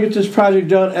you going to get this project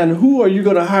done, and who are you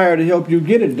going to hire to help you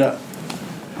get it done?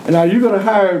 And are you going to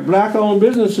hire black-owned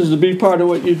businesses to be part of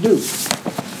what you do?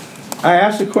 I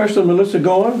asked the question of Melissa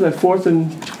Goins at 4th and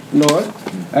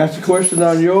North. I asked the question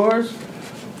on yours.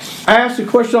 I asked the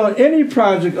question on any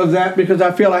project of that because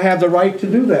I feel I have the right to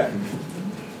do that.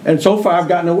 And so far, I've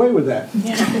gotten away with that.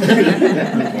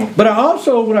 But I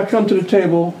also, when I come to the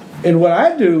table, and what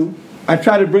I do, I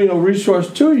try to bring a resource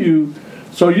to you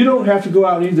so you don't have to go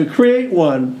out and either create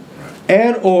one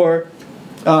and or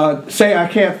say I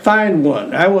can't find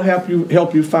one. I will help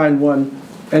you find one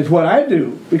as what I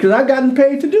do because I've gotten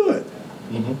paid to do it.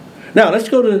 Now, let's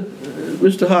go to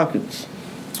Mr. Hawkins.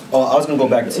 Oh, I was going to go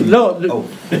back to... No.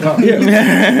 Here.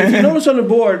 If you notice on the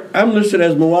board, I'm listed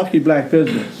as Milwaukee Black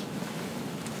Business.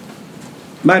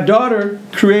 My daughter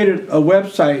created a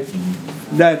website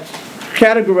that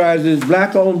categorizes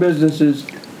black-owned businesses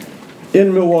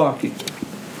in Milwaukee.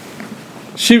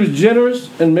 She was generous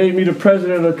and made me the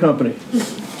president of the company.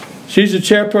 She's the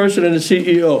chairperson and the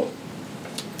CEO.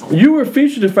 You were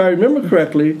featured, if I remember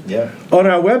correctly, on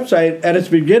our website at its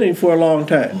beginning for a long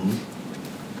time.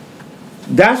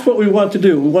 That's what we want to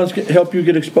do. We want to help you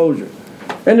get exposure.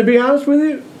 And to be honest with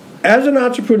you, as an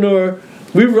entrepreneur,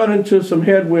 we've run into some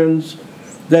headwinds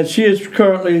that she is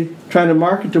currently trying to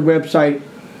market the website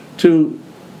to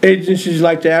agencies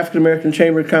like the African American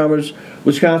Chamber of Commerce,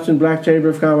 Wisconsin Black Chamber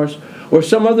of Commerce, or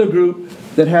some other group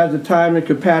that has the time and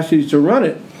capacity to run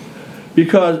it.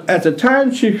 Because at the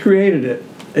time she created it,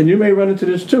 and you may run into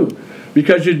this too,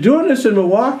 because you're doing this in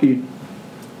Milwaukee,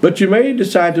 but you may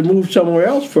decide to move somewhere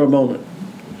else for a moment.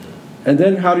 And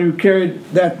then how do you carry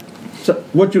that,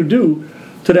 what you do,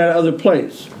 to that other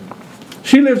place?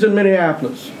 She lives in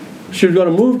Minneapolis. She was going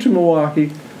to move to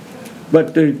Milwaukee,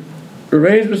 but the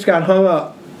arrangements got hung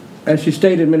up, and she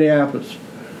stayed in Minneapolis.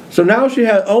 So now she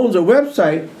owns a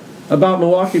website about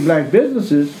Milwaukee black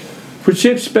businesses, which she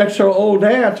expects her old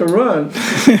dad to run.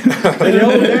 And the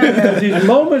old dad has these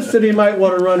moments that he might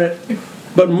want to run it,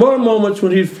 but more moments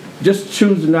when he just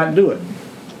chooses to not do it.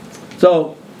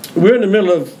 So we're in the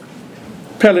middle of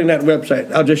peddling that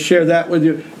website. I'll just share that with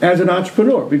you as an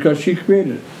entrepreneur because she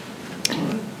created it.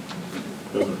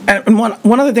 And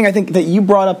one other thing I think that you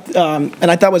brought up, and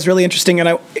I thought was really interesting,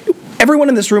 and everyone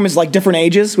in this room is like different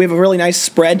ages. We have a really nice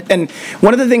spread, and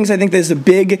one of the things I think that is a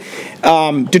big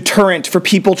deterrent for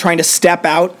people trying to step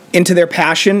out into their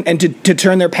passion and to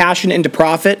turn their passion into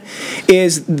profit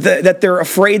is that they're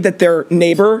afraid that their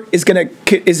neighbor is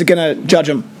gonna judge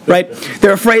them. Right?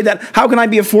 They're afraid that how can I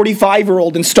be a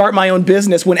 45-year-old and start my own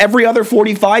business when every other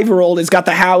 45-year-old has got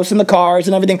the house and the cars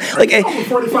and everything? Like,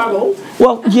 45 old?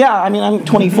 Well, yeah. I mean, I'm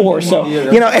 24, so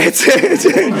you know, it's as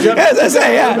I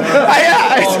say,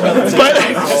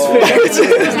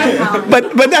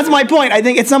 but that's my point. I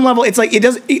think at some level, it's like it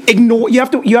does ignore. You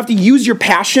have to use your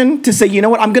passion to say, you know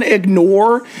what, I'm going to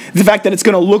ignore the fact that it's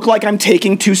going to look like I'm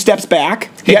taking 2 steps back.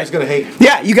 Haters gonna hate.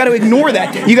 Yeah, you got to ignore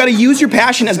that. You got to use your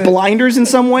passion as blinders in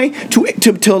some way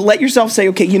to let yourself say,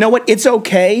 okay, you know what, it's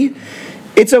okay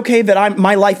it's okay that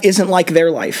my life isn't like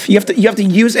their life. You have to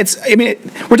use we're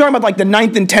talking about like the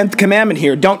 9th and 10th commandment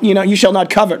here. You shall not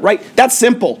covet, right? That's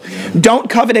simple. Don't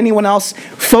covet anyone else.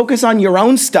 Focus on your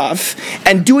own stuff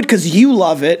and do it because you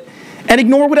love it. And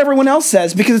ignore what everyone else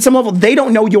says, because at some level they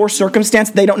don't know your circumstance,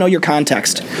 they don't know your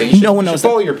context. No one knows. You should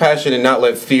follow your passion and not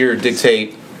let fear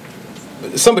dictate.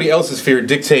 Somebody else's fear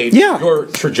dictate your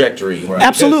trajectory. Right.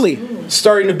 Absolutely. Because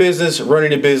starting a business,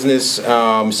 running a business,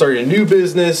 starting a new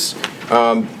business,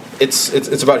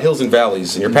 it's about hills and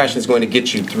valleys, and your passion is going to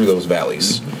get you through those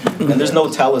valleys. And there's no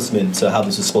talisman to how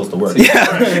this is supposed to work.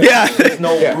 There's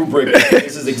no rubric.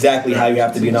 This is exactly how you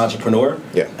have to be an entrepreneur.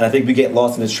 Yeah. And I think we get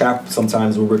lost in this trap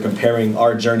sometimes where we're comparing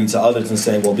our journey to others and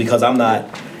saying, well, because I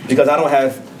don't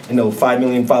have 5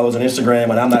 million followers on Instagram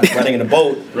and I'm not running in a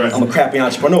boat, I'm a crappy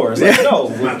entrepreneur. It's like, no,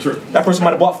 not true. That person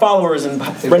might have bought followers and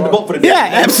rented the boat for the day.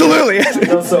 Yeah, absolutely.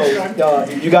 So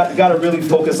you got to really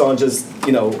focus on just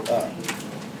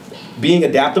being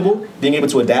adaptable, being able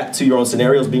to adapt to your own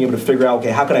scenarios, being able to figure out, okay,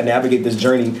 how can I navigate this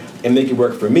journey and make it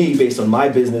work for me based on my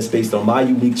business, based on my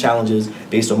unique challenges,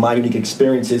 based on my unique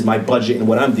experiences, my budget, and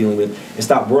what I'm dealing with, and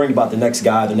stop worrying about the next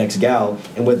guy, the next gal,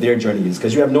 and what their journey is.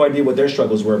 Because you have no idea what their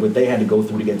struggles were, what they had to go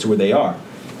through to get to where they are.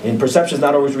 And perception is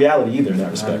not always reality either in that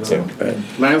respect. So.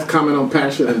 Last comment on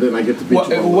passion, and then I get to beat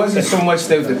you. It wasn't so much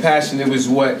the passion, it was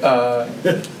what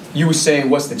you were saying,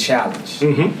 what's the challenge?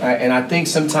 Mm-hmm. Right? And I think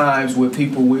sometimes with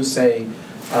people will say,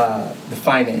 the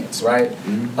finance, right?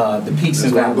 The peaks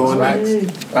and valleys,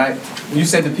 right? Right? When you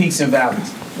say the peaks and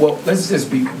valleys, well, let's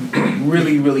just be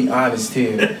really, really honest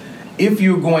here. If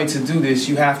you're going to do this,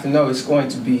 you have to know it's going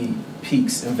to be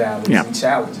peaks and valleys and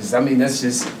challenges. I mean, that's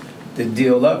just the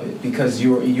deal of it, because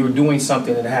you're doing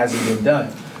something that hasn't been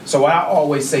done. So what I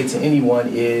always say to anyone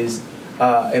is,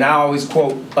 and I always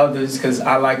quote others because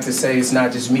I like to say it's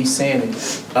not just me saying it.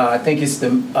 I think it's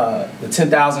the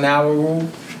 10,000 hour rule.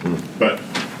 But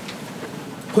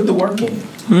put the work in.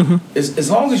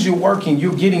 As long as you're working,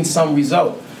 you're getting some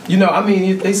result.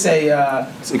 They say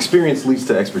experience leads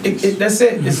to expertise. That's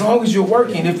it. As long as you're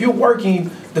working. If you're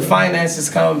working, the finances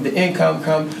come, the income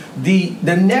comes, the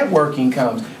networking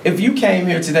comes. If you came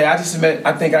here today, I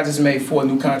think I just made 4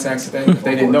 new contacts today. If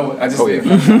they didn't know it, I just did.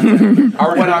 I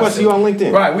already requested you on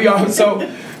LinkedIn. Right. We are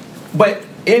but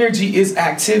energy is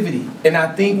activity, and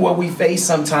I think what we face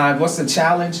sometimes. What's the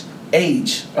challenge?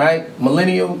 Age, right?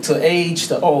 Millennial to age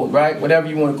to old, right? Whatever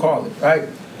you want to call it, right?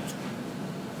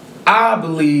 I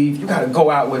believe you got to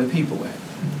go out where the people at.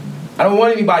 I don't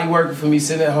want anybody working for me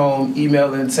sitting at home,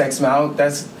 emailing, texting me.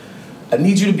 I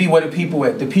need you to be where the people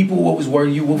at. The people is where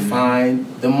you will find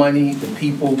the money, the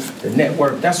people, the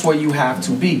network. That's where you have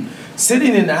to be.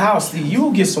 Sitting in the house,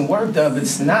 you'll get some work done, but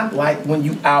it's not like when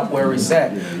you out where it's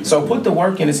at. So put the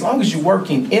work in. As long as you're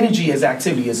working, energy is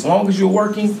activity. As long as you're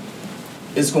working,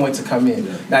 it's going to come in.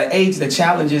 Now, the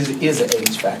challenge is an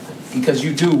age factor, because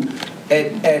you do,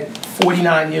 at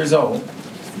 49 years old,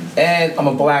 and I'm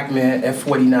a black man at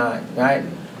 49, right?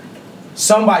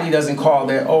 Somebody doesn't call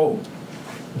that old.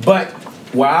 But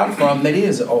where I'm from, that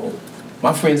is old.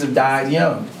 My friends have died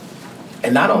young.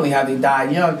 And not only have they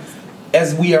died young,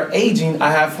 as we are aging,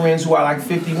 I have friends who are like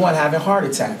 51 having heart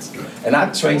attacks. And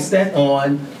I trace that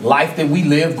on life that we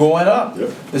lived growing up.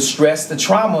 Yep. The stress, the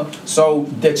trauma. So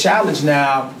the challenge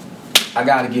now, I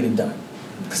got to get it done,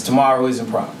 because tomorrow isn't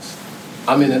promised.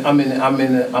 I'm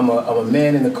a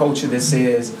man in the culture that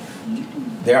says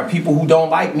there are people who don't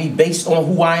like me based on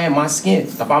who I am, my skin.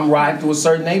 If I'm riding through a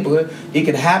certain neighborhood, it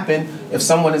could happen if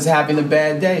someone is having a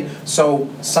bad day. So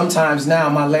sometimes now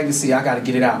my legacy, I got to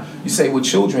get it out. You say with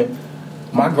children,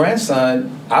 my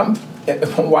grandson, my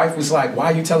wife was like,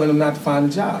 why are you telling him not to find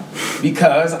a job?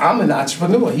 Because I'm an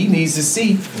entrepreneur. He needs to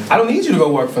see, I don't need you to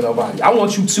go work for nobody. I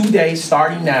want you today,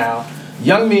 starting now.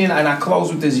 Young men, and I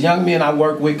close with this, young men I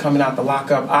work with coming out the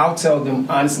lockup, I'll tell them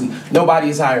honestly, nobody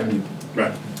is hiring you.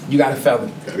 Right. You got a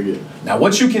felony. Gotta get it. Now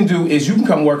what you can do is you can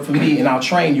come work for me and I'll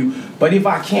train you. But if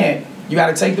I can't, you got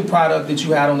to take the product that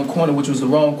you had on the corner, which was the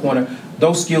wrong corner.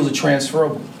 Those skills are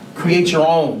transferable. Create your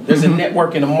own. There's a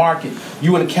network in the market.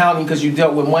 You in accounting because you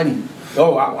dealt with money.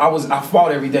 Oh, I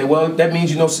fought every day. Well, that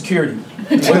means you know security.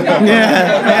 You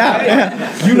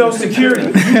know security.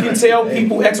 You can tell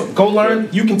people, go learn.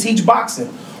 You can teach boxing.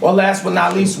 Or last but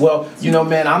not least,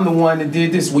 man, I'm the one that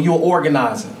did this. Well, you're an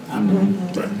organizer.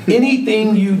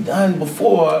 Anything you done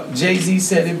before, Jay-Z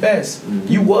said it best.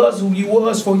 You was who you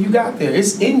was before you got there.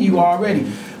 It's in you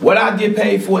already. What I get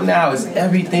paid for now is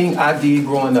everything I did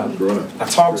growing up. I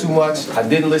talk too much. I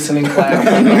didn't listen in class.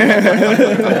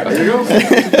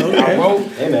 I wrote,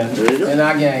 Hey, man. and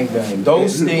I gang.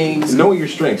 Those things, Know your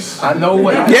strengths. I know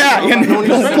what Yeah, and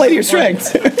play to your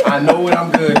strengths. I know what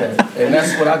I'm good at, and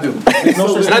that's what I do.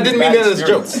 And I didn't mean that as a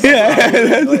joke.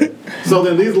 So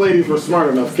then these ladies were smart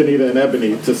enough, Kenita and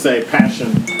Ebony, to say passion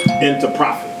into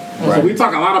profit. So Right. we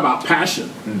talk a lot about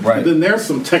passion. Right. But then there's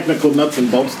some technical nuts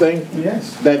and bolts thing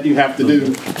Yes. that you have to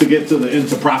do to get to the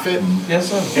into profit.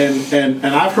 Yes, sir. And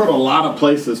I've heard a lot of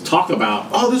places talk about,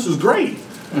 oh, this is great.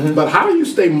 But how do you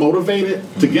stay motivated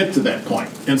to get to that point?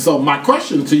 And so my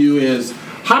question to you is,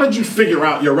 how did you figure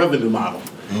out your revenue model?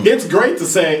 It's great to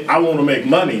say, I want to make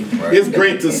money. It's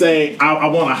great to say, I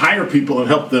want to hire people and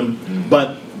help them.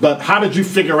 But how did you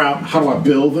figure out, how do I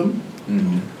build them?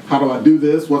 How do I do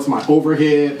this? What's my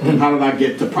overhead? And how did I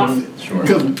get to profit?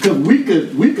 Because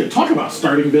we could talk about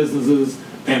starting businesses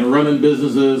and running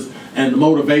businesses and the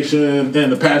motivation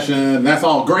and the passion. That's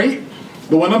all great.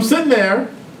 But when I'm sitting there,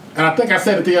 and I think I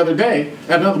said it the other day,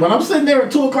 and when I'm sitting there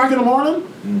at 2 o'clock in the morning,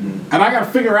 and I got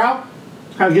to figure out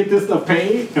how to get this stuff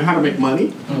paid and how to make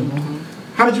money,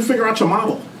 how did you figure out your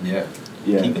model? Yeah.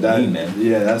 Yeah, Keep it lean, man.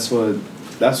 Yeah, that's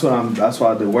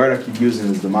why the word I keep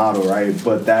using is the model, right?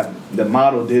 But the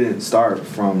model didn't start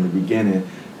from the beginning.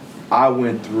 I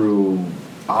went through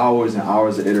hours and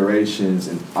hours of iterations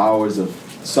and hours of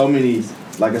so many,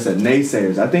 like I said,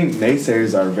 naysayers. I think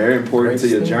naysayers are very important to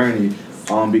your journey,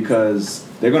 because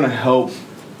they're gonna help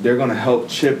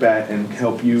chip at and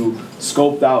help you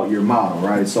scope out your model,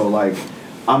 right? So like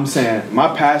I'm saying,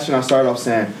 my passion, I started off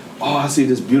saying, oh, I see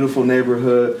this beautiful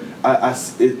neighborhood.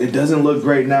 It doesn't look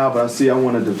great now, but I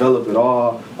want to develop it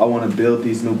all. I want to build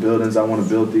these new buildings. I want to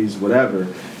build these whatever.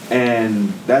 And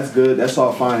that's good. That's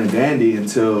all fine and dandy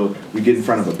until you get in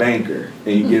front of a banker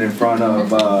and you get in front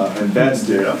of an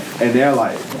investor. And they're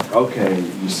like, okay,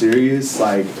 you serious?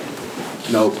 Like,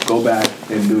 no, go back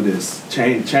and do this.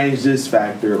 Change this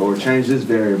factor or change this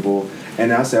variable.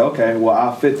 And I say, okay, well,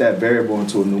 I'll fit that variable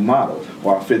into a new model,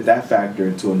 or I'll fit that factor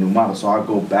into a new model. So I'll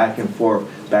go back and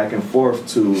forth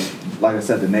to, like I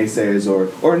said, the naysayers,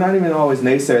 or not even always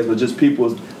naysayers, but just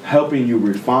people helping you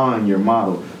refine your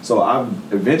model. So I've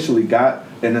eventually got,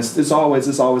 and it's always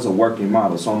a working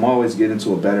model. So I'm always getting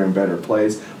to a better and better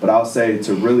place. But I'll say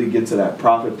to really get to that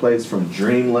profit place from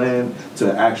dreamland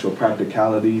to actual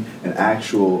practicality and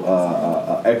actual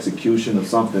execution of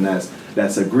something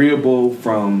that's agreeable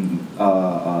from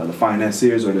the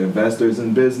financiers or the investors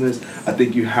in business, I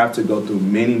think you have to go through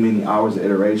many, many hours of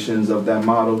iterations of that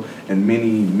model and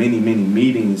many, many, many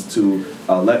meetings to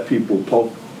let people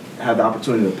have the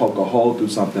opportunity to poke a hole through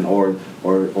something or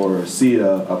see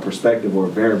a perspective or a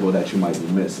variable that you might be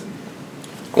missing.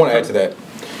 I want to add to that.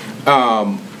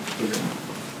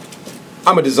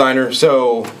 I'm a designer,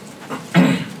 so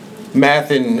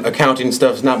math and accounting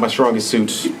stuff is not my strongest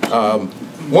suit.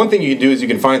 One thing you can do is you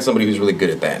can find somebody who's really good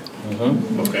at that.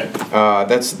 Okay.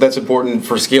 That's important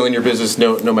for scaling your business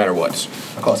no matter what.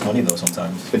 It costs money though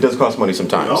sometimes. It does cost money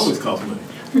sometimes. It always costs money.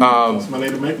 It costs money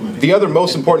to make money. The other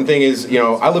most important thing is,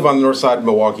 I live on the north side of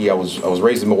Milwaukee. I was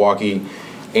raised in Milwaukee,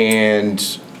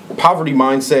 and poverty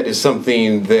mindset is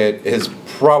something that has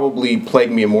probably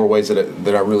plagued me in more ways that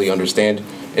I really understand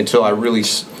until I really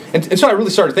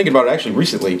started thinking about it actually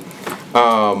recently.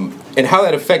 And how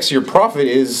that affects your profit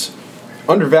is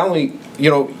undervaluing.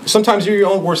 Sometimes you're your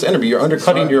own worst enemy. You're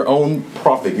undercutting your own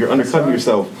profit. You're undercutting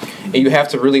yourself, and you have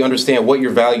to really understand what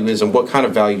your value is and what kind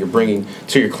of value you're bringing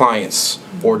to your clients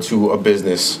or to a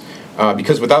business.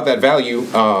 Because without that value,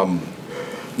 how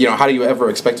do you ever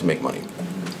expect to make money?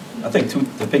 I think to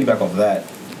piggyback off of that,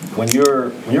 when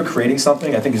you're creating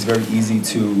something, I think it's very easy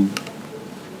to.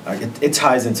 It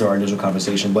ties into our initial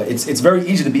conversation, but it's very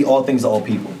easy to be all things to all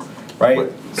people,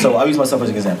 right? So I'll use myself as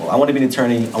an example. I want to be an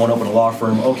attorney. I want to open a law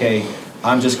firm. Okay,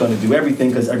 I'm just going to do everything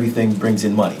because everything brings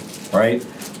in money, right?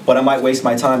 But I might waste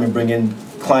my time and bring in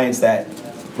clients that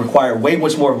require way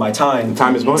much more of my time.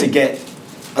 Time is money. To get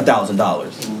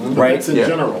 $1,000, right? That's in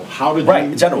general. How did Right,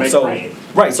 you in general. make So rain?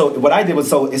 right. So what I did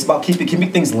was it's about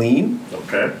keeping things lean.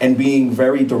 Okay. And being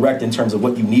very direct in terms of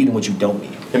what you need and what you don't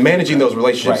need. And managing those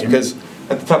relationships, Right. because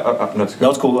at the top, No,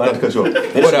 it's cool. Not to cut you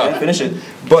off. Finish it.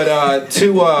 But at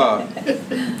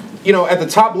the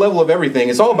top level of everything,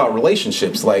 it's all about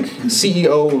relationships. Like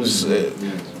CEOs,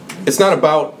 it's not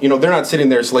about, they're not sitting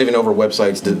there slaving over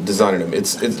websites, designing them.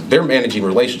 It's they're managing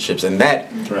relationships, and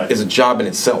that is a job in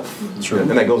itself. True.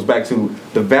 And that goes back to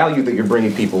the value that you're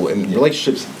bringing people and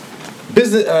relationships.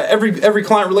 Business, every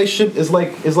client relationship is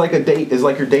like a date, is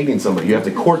like you're dating somebody. You have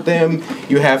to court them.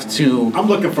 You have to. I'm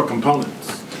looking for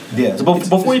components. Yeah. So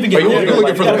before you even get You're there, looking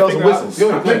like, for you the gotta bells and figure out-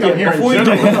 whistles. I think I'm hearing Before you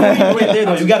general. get there,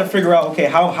 though, you got to figure out, okay,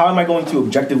 how am I going to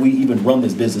objectively even run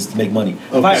this business to make money?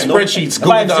 If I have Spreadsheets, if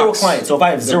I have Google zero Docs. clients, so if I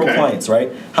have zero Okay. clients,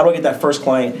 right? How do I get that first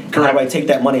client? And how Correct. do I take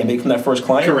that money and make from that first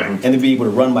client? Correct. And then be able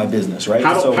to run my business, right?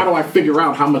 How do I figure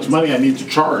out how much money I need to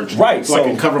charge? Right, So I so-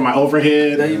 can cover my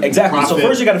overhead. Exactly. So profit,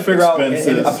 first you got to figure out, and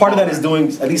expenses, a part of that all is doing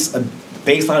at least a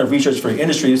baseline of research for your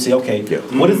industry to say, okay,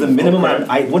 what is the minimum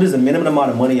what is the minimum amount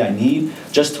of money I need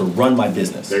just to run my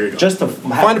business? There you go. Just to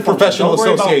Find a professional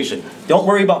association. Don't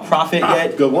worry about profit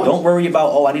yet. good one. Don't worry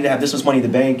about, I need to have this much money in the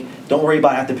bank. Don't worry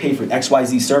about I have to pay for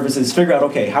XYZ services. Figure out,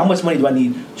 okay, how much money do I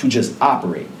need to just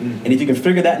operate? And if you can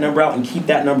figure that number out and keep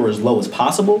that number as low as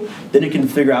possible, then you can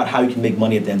figure out how you can make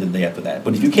money at the end of the day after that.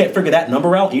 But if you can't figure that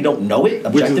number out and you don't know it Which is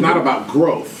objectively, not about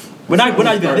growth. we're not even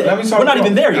there. Let me talk We're not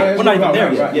even there about- yet. We're not even there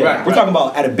right, yet. right, Yeah. right, We're right. talking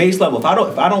about at a base level. If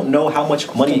I don't know how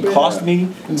much money it cost me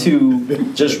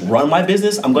to just run my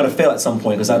business, I'm gonna fail at some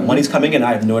point because money's coming in.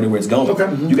 I have no idea where it's going. Okay.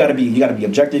 You gotta be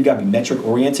objective. You gotta be metric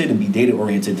oriented and be data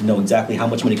oriented to know exactly how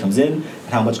much money comes in and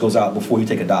how much goes out before you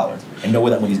take a dollar and know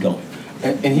where that money's going.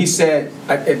 And he said,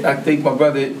 I think my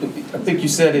brother, I think you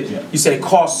said it. You said it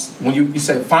costs when you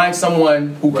said find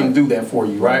someone who can do that for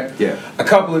you, right? Yeah. A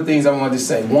couple of things I wanted to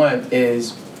say. One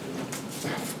is,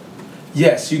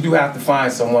 yes, you do have to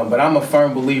find someone, but I'm a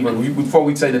firm believer. Before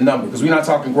we say the number, because we're not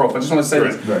talking growth. I just want to say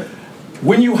this. Right.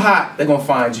 When you hot, they're gonna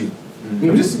find you.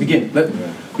 Just begin.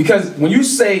 Because when you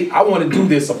say I want to do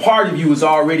this, a part of you is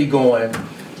already going,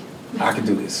 I can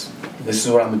do this. This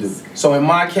is what I'm gonna do. So in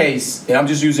my case, and I'm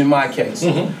just using my case,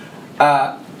 when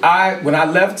I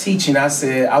left teaching, I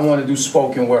said I want to do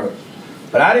spoken word,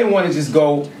 but I didn't want to just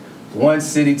go one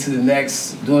city to the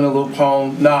next doing a little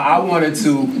poem. No, I wanted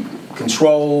to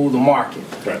control the market.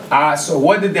 Right. So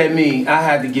what did that mean? I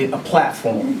had to get a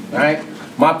platform, right?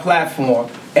 My platform,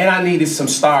 and I needed some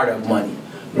startup money.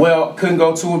 Well, couldn't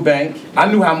go to a bank. I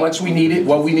knew how much we needed,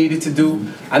 what we needed to do.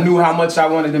 I knew how much I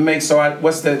wanted to make. So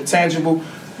what's the tangible?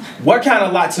 What kind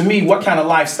of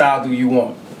lifestyle do you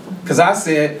want? Because I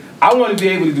said, I want to be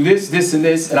able to do this, this, and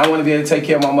this, and I want to be able to take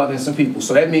care of my mother and some people.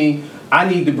 So that means I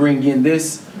need to bring in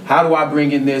this. How do I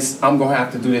bring in this? I'm going to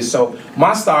have to do this. So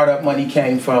my startup money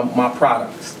came from my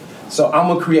products. So I'm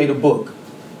going to create a book.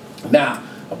 Now,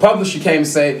 a publisher came and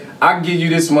say, I can give you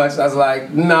this much. I was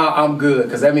like, nah, I'm good.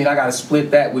 Because that means I got to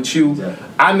split that with you. Yeah.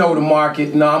 I know the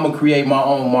market. No, I'm going to create my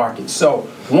own market. So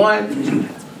one,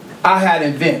 I had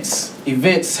events.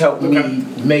 Events helped me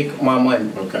make my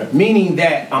money. Okay. Meaning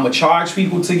that I'm going to charge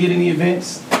people to get in the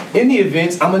events. In the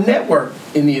events, I'm a network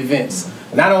in the events.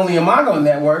 Not only am I going to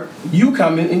network, you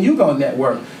come in and you going to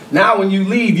network. Now when you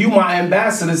leave, you my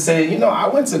ambassador saying, you know, I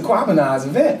went to Quabbana's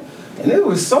event. And it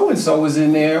was so-and-so was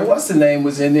in there, what's the name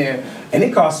was in there, and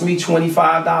it cost me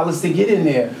 $25 to get in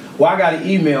there. Well, I got an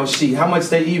email sheet. How much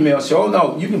that email sheet? Oh,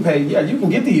 no, you can pay, yeah, you can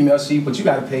get the email sheet, but you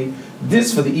got to pay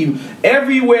this for the email.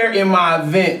 Everywhere in my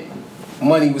event,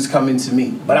 money was coming to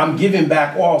me, but I'm giving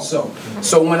back also.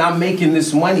 So when I'm making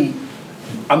this money,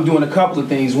 I'm doing a couple of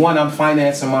things. One, I'm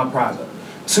financing my product.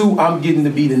 Two, I'm getting to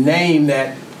be the name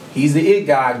that he's the it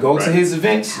guy. Go to his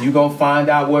events, you're going to find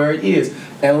out where it is.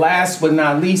 And last but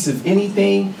not least, if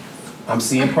anything, I'm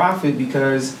seeing profit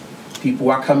because people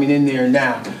are coming in there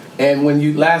now. And when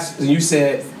you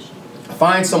said,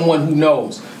 find someone who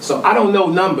knows. So I don't know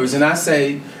numbers, and I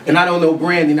say, and I don't know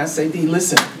branding. I say, D,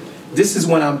 listen, this is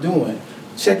what I'm doing.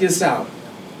 Check this out.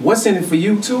 What's in it for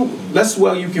you too? Let's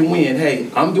you can win.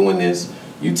 Hey, I'm doing this.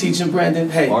 You teaching Brandon?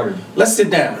 Hey, let's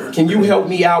sit down. Can you help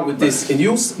me out with this? And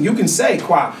you can say,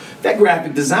 Qua, that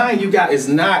graphic design you got is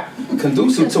not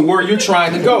conducive to where you're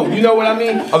trying to go. You know what I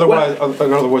mean? Otherwise,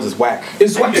 in other words, it's whack.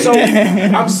 It's whack. So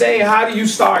I'm saying, how do you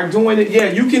start doing it? Yeah,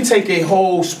 you can take a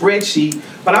whole spreadsheet,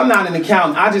 but I'm not an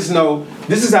accountant. I just know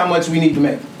this is how much we need to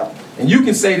make. And you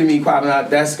can say to me, Qua,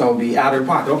 that's going to be out of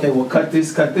pocket. Okay, well, cut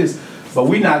this. But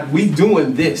we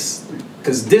doing this.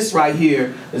 Because this right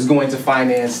here is going to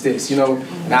finance this, you know.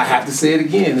 And I have to say it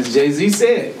again, as Jay-Z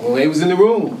said, when they was in the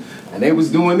room and they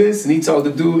was doing this, and he told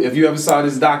the dude, if you ever saw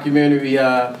this documentary,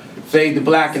 Fade to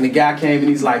Black, and the guy came and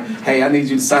he's like, hey, I need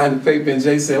you to sign the paper. And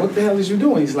Jay said, what the hell is you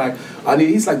doing? He's like,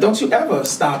 don't you ever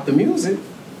stop the music.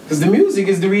 Because the music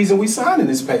is the reason we signing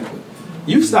this paper.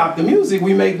 You stop the music,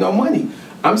 we make no money.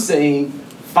 I'm saying,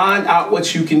 find out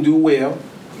what you can do well.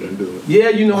 Yeah,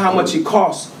 you know how much it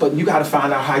costs, but you got to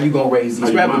find out how you going to raise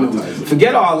these revenues.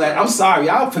 Forget all that. I'm sorry.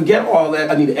 I'll forget all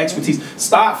that. I need the expertise.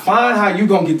 Find how you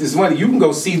going to get this money. You can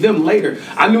go see them later.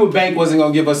 I knew a bank wasn't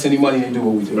going to give us any money to do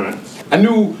what we do. Right. I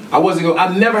knew I wasn't going to.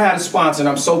 I've never had a sponsor, and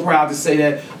I'm so proud to say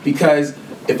that because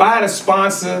if I had a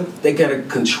sponsor, they got a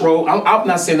control. I'm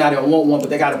not saying I don't want one, but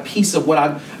they got a piece of what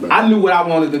I knew what I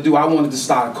wanted to do. I wanted to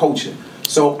start coaching.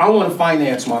 So I want to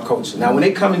finance my coaching. Now, when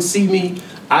they come and see me,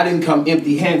 I didn't come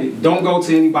empty-handed. Don't go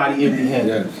to anybody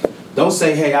empty-handed. Yeah. Don't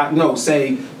say, hey,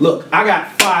 say, look, I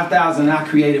got 5,000 I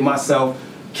created myself.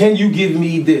 Can you give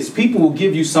me this? People will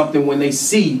give you something when they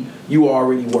see you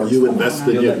already work. You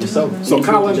invested in yourself. So,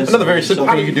 Colin, Another very simple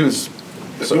thing you can do is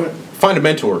find a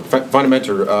mentor. Find a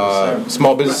mentor.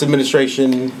 Small business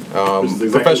administration, exactly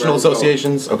professional where I was going.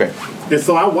 associations. Okay. and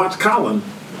so I watched Colin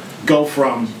go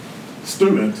from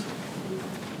student.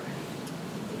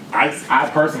 I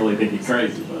personally think he's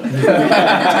crazy, but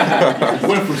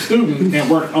went from student and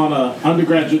worked on an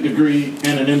undergraduate degree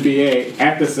and an MBA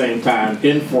at the same time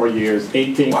in 4 years,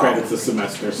 18 credits a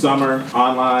semester, summer,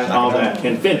 online, all that,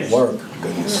 and finished. Work.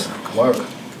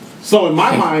 So in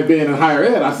my mind, being in higher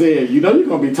ed, I said, you're going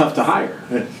to be tough to hire.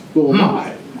 Well,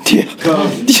 why? I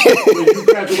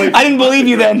didn't believe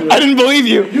you then. I didn't believe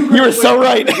you. You were so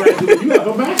right. You have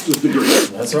a master's degree.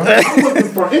 That's right. I'm looking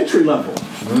for entry level.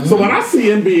 So when I see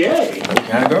MBA,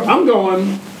 I'm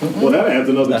going, well, that adds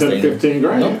another 10, 15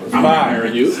 grand. I'm not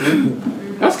hiring you.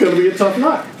 That's going to be a tough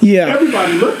nut. Yeah.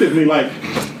 Everybody looked at me like,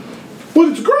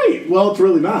 well, it's great. Well, it's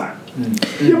really not.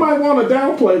 You might want to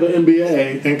downplay the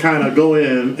MBA and kind of go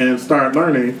in and start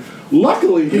learning.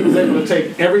 Luckily, he was able to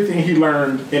take everything he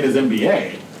learned in his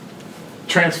MBA,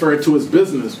 transfer it to his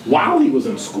business while he was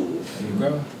in school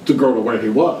to grow to where he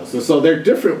was. And so there are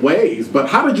different ways, but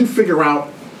how did you figure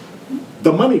out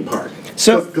the money part?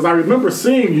 So, because I remember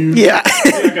seeing you. Yeah.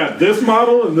 I got this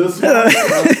model and this model.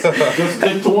 Just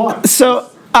stick to one. So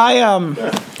I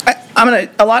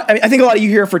think a lot of you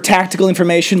here for tactical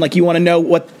information, like you want to know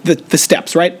what the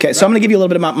steps, right? Okay, so I'm going to give you a little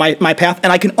bit about my path,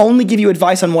 and I can only give you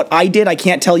advice on what I did. I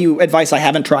can't tell you advice I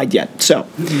haven't tried yet. So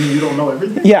You don't know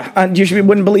everything? yeah, you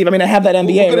wouldn't believe. I mean, I have that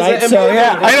MBA, right? that So MBA?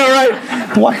 yeah, I know,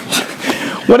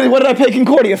 right? What did I pay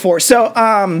Concordia for? So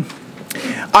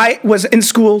I was in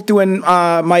school doing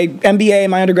my MBA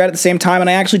and my undergrad at the same time, and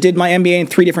I actually did my MBA in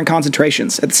 3 different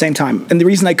concentrations at the same time. And the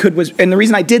reason I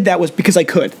did that was because I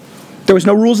could. There was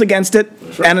no rules against it,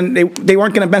 and they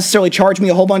weren't going to necessarily charge me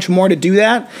a whole bunch more to do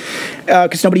that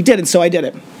because nobody did, and so I did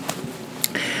it.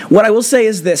 What I will say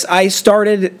is this: I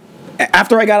started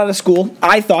after I got out of school.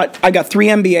 I thought I got 3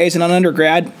 MBAs and an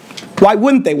undergrad. Why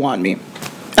wouldn't they want me?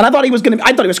 And I thought he was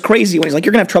crazy when he's like,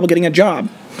 "You're going to have trouble getting a job."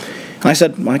 And I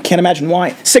said, well, I can't imagine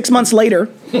why. 6 months later,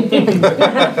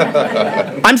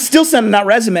 I'm still sending out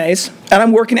resumes, and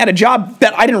I'm working at a job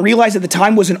that I didn't realize at the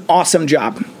time was an awesome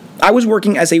job. I was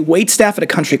working as a waitstaff at a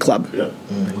country club. Yeah.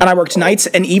 And I worked nights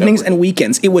and evenings and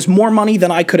weekends. It was more money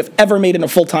than I could have ever made in a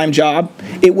full-time job.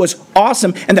 It was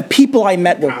awesome, and the people I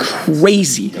met were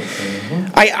crazy.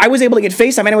 I was able to get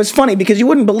FaceTime, and it was funny because you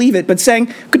wouldn't believe it, but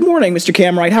saying, "Good morning, Mr.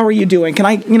 Camright, how are you doing? Can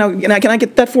I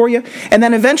get that for you?" And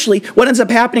then eventually, what ends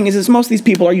up happening is most of these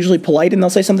people are usually polite, and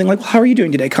they'll say something like, "Well, how are you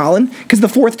doing today, Colin?" Because the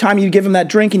 4th time you give them that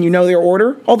drink and you know their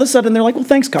order, all of a sudden they're like, "Well,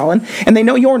 thanks, Colin," and they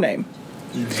know your name.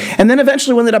 And then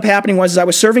eventually what ended up happening was I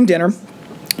was serving dinner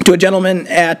to a gentleman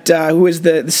who is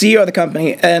the CEO of the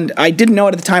company, and I didn't know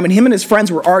it at the time, and him and his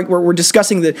friends were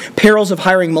discussing the perils of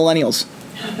hiring millennials.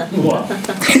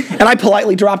 And I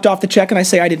politely dropped off the check, and I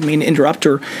say I didn't mean to interrupt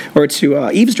or to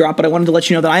eavesdrop, but I wanted to let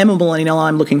you know that I am a millennial and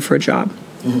I'm looking for a job.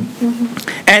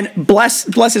 Mm-hmm. And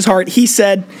bless his heart, he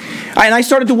said, and I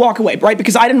started to walk away, right,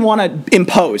 because I didn't want to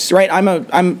impose, right?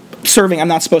 I'm serving, I'm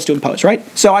not supposed to impose, right?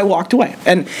 So I walked away.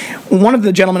 And one of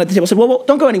the gentlemen at the table said, well,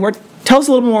 don't go anywhere. Tell us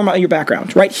a little bit more about your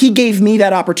background, right? He gave me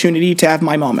that opportunity to have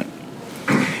my moment.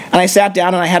 And I sat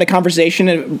down and I had a conversation,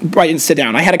 and I didn't sit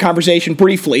down. I had a conversation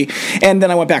briefly, and then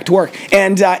I went back to work.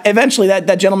 And eventually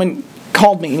that gentleman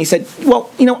called me and he said,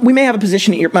 well, we may have a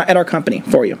position at our company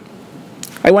for you.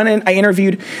 I went in, I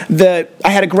interviewed, I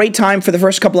had a great time for the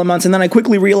first couple of months, and then I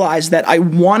quickly realized that I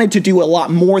wanted to do a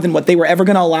lot more than what they were ever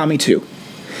going to allow me to.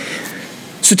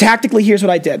 So tactically, here's what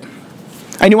I did.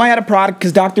 I knew I had a product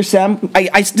because Dr. Sem,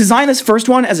 I designed this first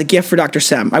one as a gift for Dr.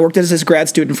 Sem. I worked as his grad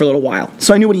student for a little while,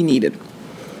 so I knew what he needed.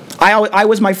 I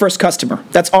was my first customer.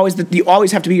 That's always you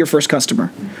always have to be your first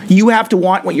customer. You have to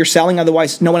want what you're selling,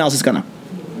 otherwise no one else is gonna.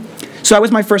 So I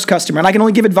was my first customer, and I can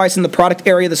only give advice in the product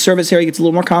area. The service area gets a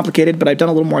little more complicated, but I've done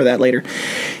a little more of that later.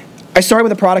 I started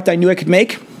with a product I knew I could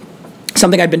make,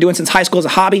 something I'd been doing since high school as a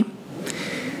hobby.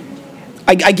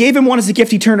 I gave him one as a gift.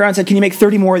 He turned around and said, "Can you make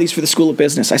 30 more of these for the School of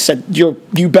Business?" I said,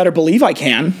 "You better believe I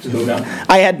can."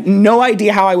 I had no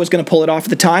idea how I was going to pull it off at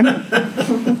the time.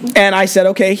 And I said,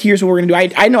 "Okay, here's what we're going to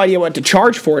do." I had no idea what to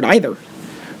charge for it either.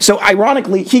 So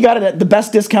ironically, he got it at the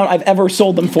best discount I've ever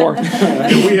sold them for. We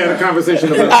had a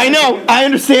conversation about I know, I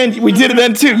understand. We did it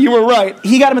then too. You were right.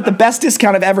 He got them at the best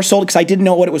discount I've ever sold because I didn't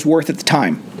know what it was worth at the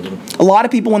time. A lot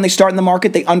of people, when they start in the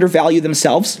market, they undervalue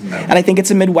themselves, and I think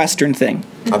it's a Midwestern thing.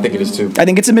 I think it is too. I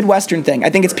think it's a Midwestern thing. I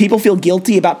think it's people feel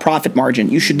guilty about profit margin.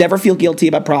 You should never feel guilty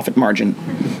about profit margin.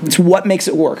 It's what makes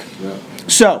it work.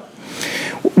 So,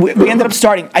 we ended up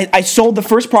starting. I sold the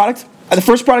first product. The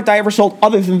first product I ever sold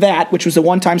other than that, which was a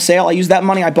one-time sale, I used that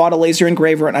money, I bought a laser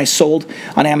engraver, and I sold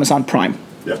on Amazon Prime.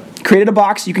 Created a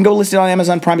box. You can go list it on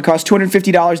Amazon Prime. It costs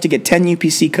 $250 to get 10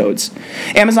 UPC codes.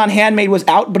 Amazon Handmade was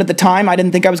out, but at the time, I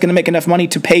didn't think I was going to make enough money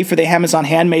to pay for the Amazon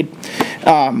Handmade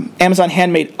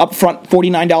upfront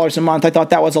 $49 a month. I thought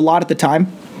that was a lot at the time.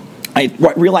 I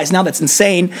realize now that's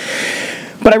insane.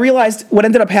 But I realized what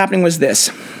ended up happening was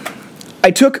this. I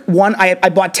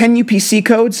bought 10 UPC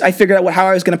codes. I figured out how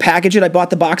I was going to package it. I bought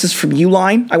the boxes from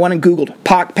Uline. I went and Googled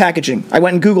packaging. I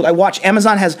watched.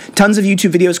 Amazon has tons of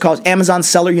YouTube videos called Amazon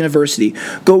Seller University.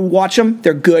 Go watch them.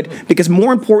 They're good because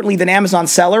more importantly than Amazon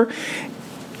Seller,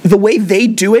 the way they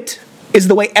do it is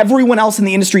the way everyone else in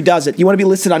the industry does it. You want to be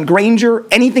listed on Grainger,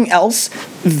 anything else,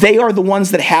 they are the ones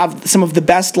that have some of the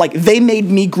best, they made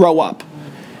me grow up.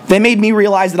 They made me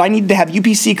realize that I needed to have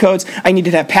UPC codes, I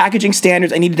needed to have packaging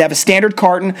standards, I needed to have a standard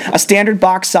carton, a standard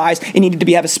box size, it needed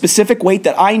to have a specific weight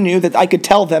that I knew that I could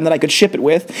tell them that I could ship it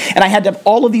with, and I had to have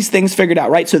all of these things figured out,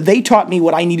 right? So they taught me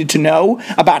what I needed to know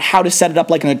about how to set it up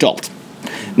like an adult.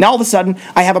 Now all of a sudden,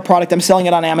 I have a product, I'm selling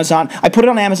it on Amazon, I put it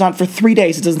on Amazon for 3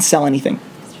 days, it doesn't sell anything.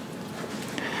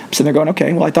 So they're going,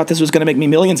 okay, well, I thought this was going to make me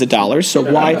millions of dollars, so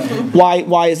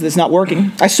why is this not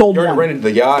working? I sold one. You already rented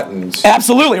the yacht.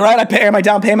 Absolutely, right? I pay my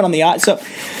down payment on the yacht. So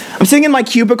I'm sitting in my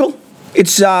cubicle.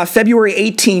 It's February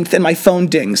 18th, and my phone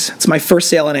dings. It's my first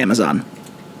sale on Amazon.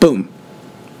 Boom.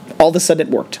 All of a sudden,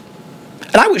 it worked.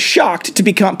 And I was shocked, to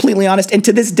be completely honest, and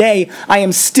to this day, I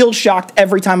am still shocked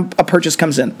every time a purchase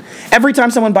comes in. Every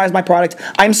time someone buys my product,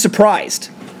 I'm surprised.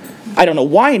 I don't know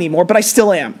why anymore, but I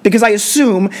still am. Because I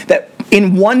assume that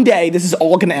in one day, this is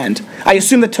all going to end. I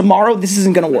assume that tomorrow, this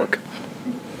isn't going to work.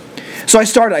 So I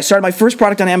started my first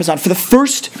product on Amazon. For the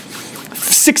first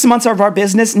 6 months of our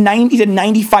business, 90 to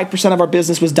 95% of our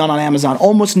business was done on Amazon.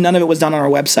 Almost none of it was done on our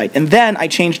website. And then I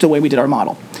changed the way we did our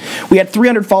model. We had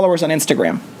 300 followers on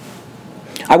Instagram.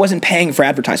 I wasn't paying for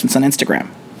advertisements on Instagram.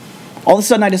 All of a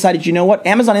sudden, I decided, you know what?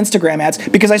 Amazon Instagram ads,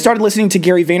 because I started listening to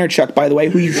Gary Vaynerchuk, by the way,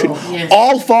 who you should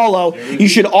all follow. You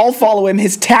should all follow him.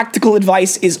 His tactical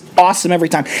advice is awesome every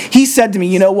time. He said to me,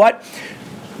 you know what?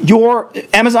 Your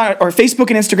Amazon or Facebook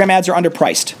and Instagram ads are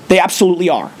underpriced. They absolutely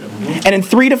are. And in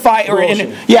 3 to 5,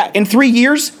 in 3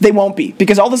 years, they won't be.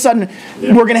 Because all of a sudden,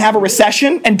 we're going to have a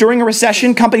recession, and during a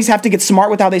recession, companies have to get smart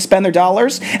with how they spend their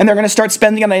dollars, and they're going to start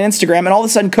spending on Instagram, and all of a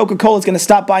sudden, Coca-Cola is going to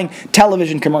stop buying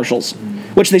television commercials,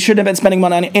 which they shouldn't have been spending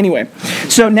money on anyway.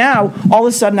 So now, all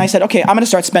of a sudden, I said, okay, I'm going to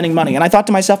start spending money. And I thought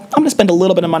to myself, I'm going to spend a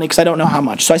little bit of money because I don't know how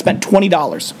much. So I spent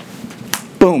 $20.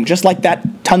 Boom, just like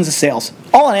that, tons of sales.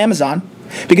 All on Amazon.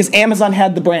 Because Amazon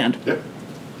had the brand.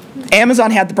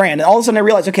 Amazon had the brand. And all of a sudden I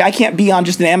realized, okay, I can't be on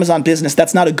just an Amazon business.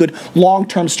 That's not a good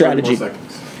long-term strategy.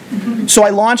 So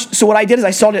what I did is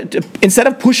I started, instead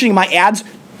of pushing my ads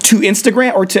to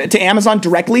Instagram or to Amazon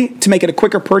directly to make it a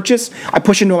quicker purchase, I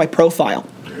push into my profile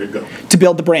to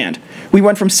build the brand. We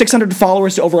went from 600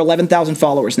 followers to over 11,000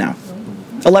 followers now.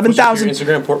 11,000. What's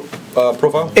your Instagram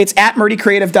profile? It's at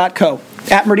murdycreative.co.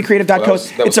 At murdycreative.co.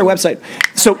 It's our website.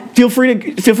 So feel free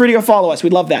to go follow us.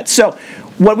 We'd love that. So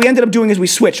what we ended up doing is we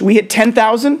switched. We hit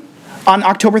 10,000 on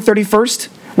October 31st.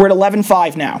 We're at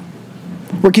 11.5 now.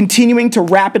 We're continuing to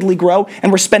rapidly grow,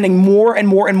 and we're spending more and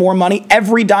more and more money.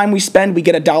 Every dime we spend, we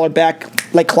get $1 back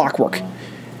like clockwork.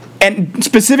 And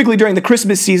specifically during the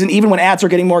Christmas season, even when ads are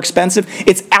getting more expensive,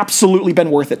 it's absolutely been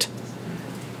worth it.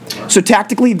 So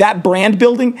tactically, that brand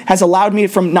building has allowed me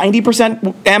from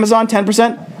 90% Amazon,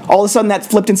 10%, all of a sudden that's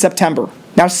flipped in September.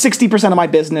 Now 60% of my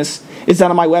business is done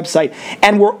on my website.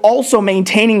 And we're also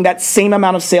maintaining that same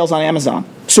amount of sales on Amazon.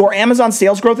 So our Amazon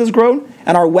sales growth has grown,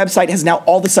 and our website has now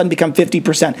all of a sudden become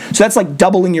 50%. So that's like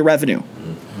doubling your revenue.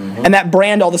 Mm-hmm. And that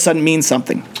brand all of a sudden means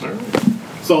something.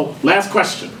 So last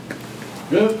question.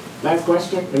 Good? Last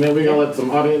question, and then we're going to let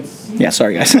some audience... Yeah,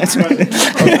 sorry, guys. It's going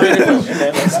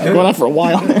on for a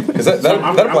while. I'm going to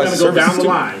go down the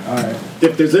line. All right.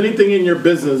 If there's anything in your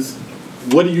business,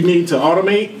 what do you need to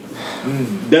automate,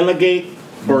 delegate,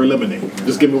 or eliminate?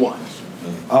 Just give me one.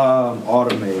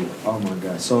 Automate. Oh, my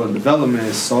God. So in development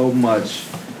is so much...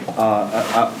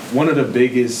 one of the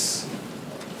biggest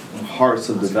parts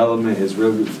of development is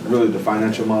really the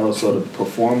financial model. So the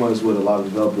performa is what a lot of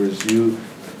developers use.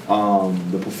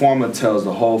 The performer tells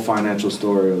the whole financial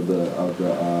story of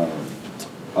a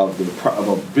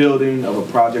building, of a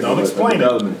project, Don't of a explain it.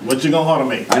 development. What you gonna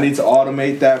automate? I need to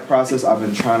automate that process. I've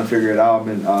been trying to figure it out.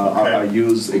 I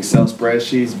use Excel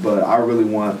spreadsheets, but I really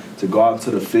want to go out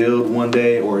to the field one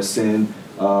day or send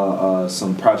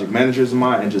some project managers of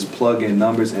mine and just plug in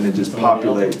numbers, and it just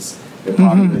populates. It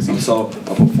populates them. So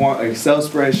an Excel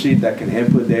spreadsheet that can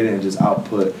input data and just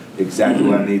output exactly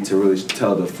what I need to really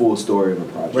tell the full story of a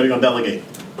project. What are you gonna delegate?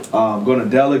 I'm going to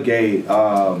delegate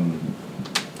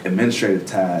administrative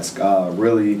tasks,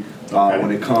 really,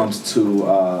 when it comes to...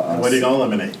 What are you gonna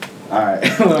eliminate? All right.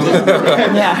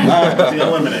 What you gonna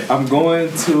eliminate? I'm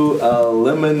going to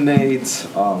eliminate...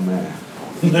 Oh, man.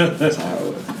 That's how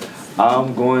it was.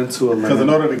 I'm going to eliminate... Because in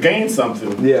order to gain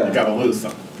something, Yeah. you gotta lose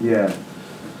something. Yeah.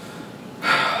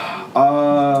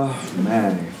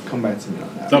 Man, come back to me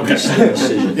on that. Okay.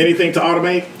 Anything to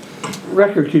automate?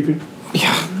 Record keeping.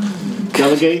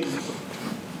 Delegate?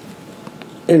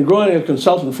 In growing a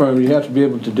consulting firm, you have to be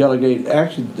able to delegate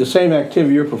actually the same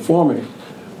activity you're performing,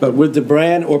 but with the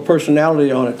brand or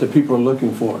personality on it that people are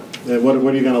looking for. And what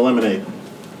are you gonna eliminate?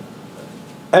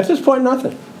 At this point,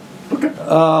 nothing. Okay.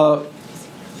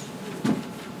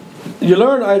 You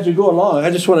learn as you go along.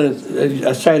 I just want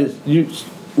to say that you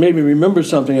made me remember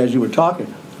something as you were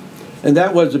talking, and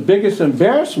that was the biggest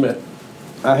embarrassment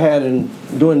I had in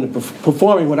doing the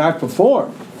performing when I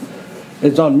performed.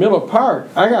 It's on Miller Park.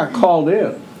 I got called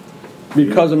in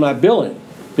because of my billing,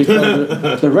 because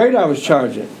of the rate I was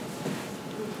charging,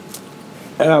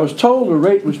 and I was told the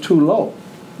rate was too low.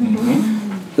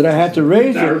 That I had to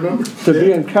raise I it remember. to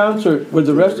be in concert with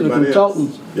the rest of the Everybody else.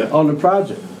 consultants Yeah. on the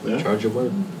project. Yeah. Charge your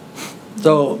word.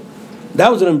 So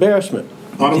that was an embarrassment.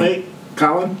 Automate?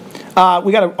 Colin?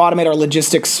 We got to automate our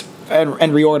logistics and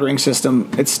reordering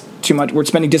system. It's too much. We're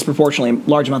spending disproportionately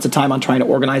large amounts of time on trying to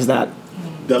organize that.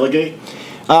 Delegate?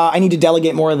 I need to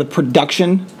delegate more of the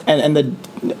production and the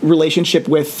relationship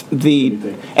with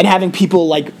and having people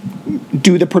like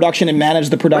do the production and manage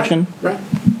the production. Right.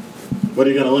 What are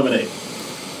you gonna eliminate?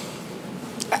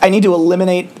 I need to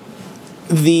eliminate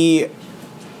the.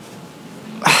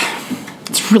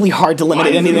 It's really hard to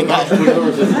eliminate anything.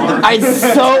 It's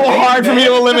so hard for me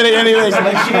to eliminate anything.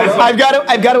 I've got to.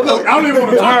 I don't even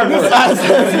want to talk about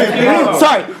this.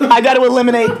 Sorry, I got to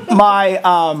eliminate my.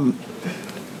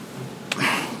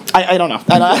 I don't know.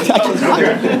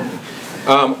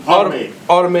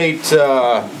 Automate.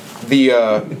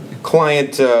 The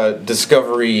client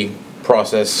discovery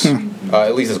process,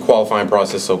 at least as a qualifying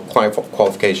process, so client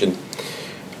qualification.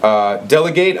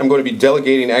 Delegate, I'm going to be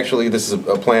delegating, actually, this is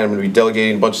a plan, I'm going to be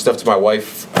delegating a bunch of stuff to my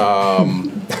wife.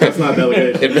 That's not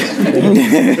delegation.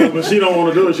 But she don't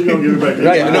want to do it, she going to give it back to you.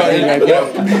 Right,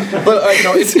 but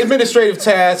it's administrative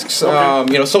tasks,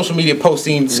 social media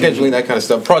posting, scheduling, that kind of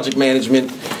stuff, project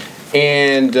management,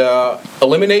 and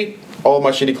eliminate all of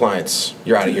my shitty clients.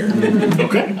 You're out of here.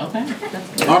 Okay.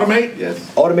 Automate? Yes.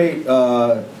 Automate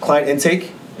client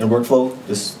intake and workflow.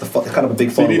 This is kind of a big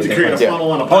So funnel. you need to create a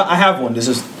funnel on a I have one.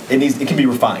 It can be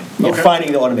refined. Okay.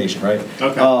 Refining the automation, right?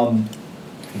 Okay.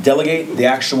 Delegate the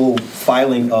actual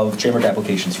filing of trademark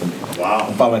applications for me. Wow.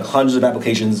 I'm filing like hundreds of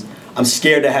applications. I'm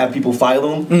scared to have people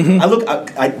file them.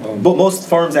 What most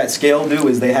firms at scale do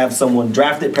is they have someone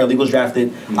draft it, paralegals draft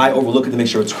it. I overlook it to make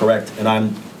sure it's correct, and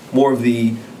I'm more of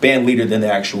the band leader than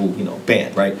the actual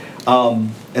band, right?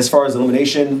 As far as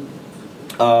elimination,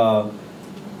 I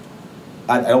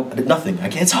don't nothing.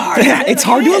 It's hard. It's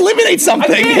hard to eliminate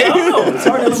something. It's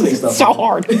hard to eliminate stuff. So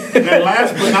hard. And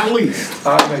last but not least.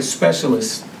 I'm a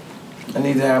specialist. I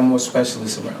need to have more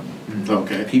specialists around me.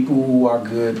 Okay. People who are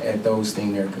good at those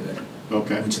things they're good at.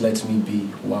 Okay. Which lets me be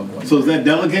who I'm going to So is that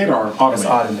delegate or automate? That's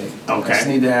automate. Okay. I just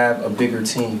need to have a bigger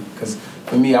team because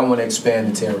for me, I want to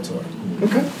expand the territory.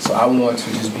 Okay. So I want to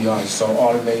just be honest. So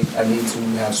automate, I need to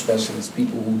have specialists,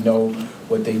 people who know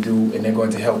what they do, and they're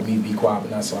going to help me be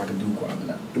Quabana so I can do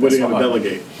Quabana. What are you going to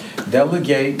delegate?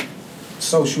 Delegate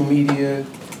social media,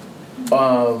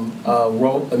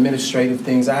 role, administrative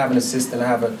things. I have an assistant, I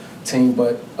have a team,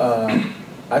 but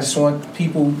I just want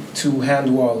people to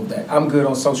handle all of that. I'm good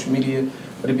on social media,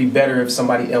 but it'd be better if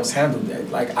somebody else handled that.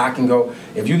 Like I can go,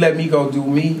 if you let me go do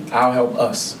me, I'll help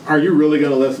us. Are you really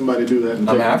going to let somebody do that and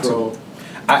take control?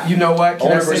 You know what? Can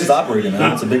Owner I say versus this? operator,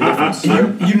 man. It's a big difference.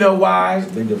 You know why?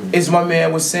 Big difference. As my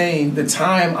man was saying, the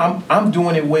time I'm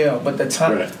doing it well, but the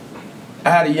time Right. I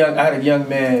had a young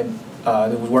man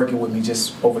that was working with me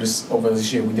just over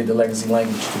this year. We did the Legacy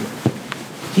Language Tour.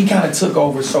 He kind of took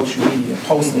over social media,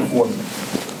 posting for me.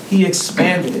 He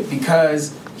expanded it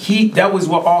because that was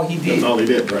all he did. That's all he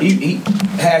did, right? He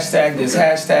hashtag this,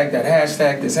 hashtag that,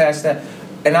 hashtag this, hashtag.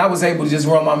 And I was able to just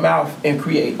run my mouth and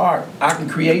create art. I can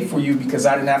create for you because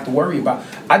I didn't have to worry about.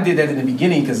 I did that in the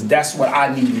beginning because that's what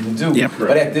I needed to do. Yep.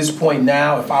 But at this point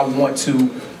now, if I want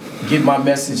to get my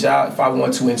message out, if I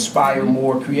want to inspire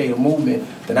more, create a movement,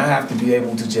 then I have to be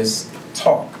able to just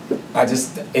talk.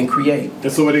 And create.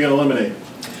 And so what are you gonna eliminate?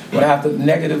 But I have to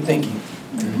negative thinking.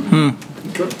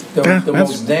 The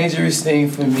most dangerous thing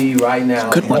for me right now.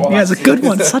 Good one. Yeah, it's a good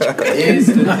one. Such a good is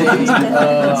the thing,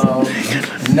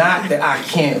 not that I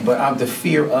can't, but I'm the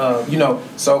fear of,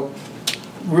 so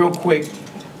real quick,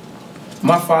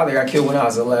 my father got killed when I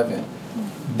was 11.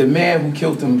 The man who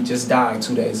killed him just died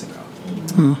 2 days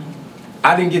ago.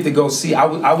 I didn't get to go see,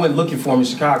 I went looking for him in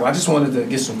Chicago. I just wanted to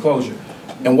get some closure.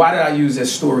 And why did I use that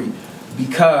story?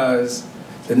 Because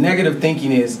the negative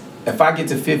thinking is, if I get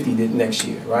to 50 next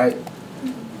year, right?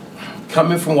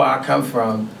 Coming from where I come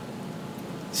from,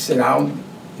 shit,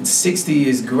 60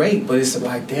 is great, but it's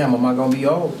like, damn, am I gonna be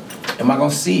old? Am I gonna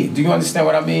see it? Do you understand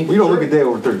what I mean? We don't look a day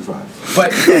over 35.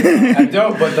 But I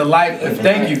don't. But the life,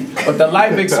 thank you. But the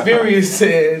life experience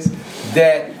says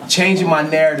that changing my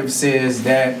narrative says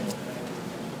that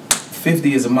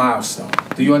 50 is a milestone.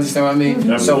 Do you understand what I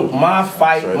mean? So my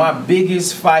fight, my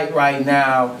biggest fight right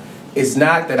now is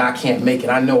not that I can't make it.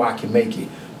 I know I can make it.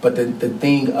 But the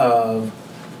thing of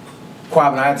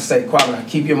Kwabena, I have to say, Kwabena,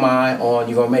 keep your mind on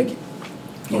you're gonna make it.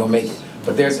 You're gonna make it.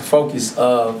 But there's a focus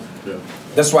of.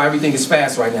 That's why everything is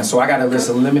fast right now. So I gotta just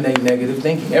eliminate negative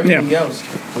thinking. Everything else,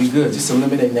 we good. Just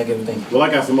eliminate negative thinking. Well, I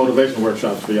got some motivation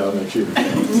workshops for y'all next year.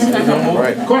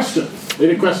 Right. Questions?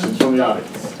 Any questions from the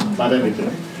audience about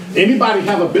anything? Anybody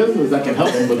have a business that can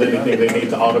help them with anything they need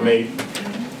to automate,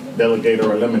 delegate,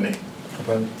 or eliminate?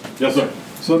 Okay. Yes, sir.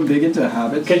 So I'm big into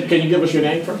habits. Can you give us your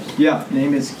name first? Yeah,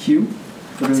 name is Q.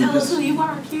 Tell us who you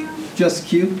are, Q. Just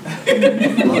Q.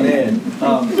 Oh, man.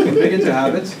 I'm big into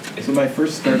habits. So my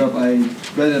first startup, I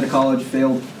read out of college,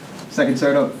 failed. Second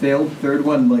startup, failed. Third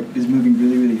one, is moving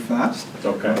really, really fast.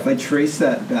 Okay. If I trace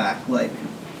that back,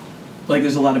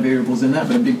 there's a lot of variables in that,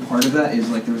 but a big part of that is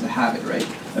there was a habit, right?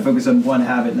 I focus on one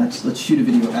habit, and that's let's shoot a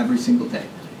video every single day.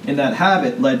 And that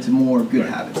habit led to more good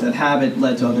habits. That habit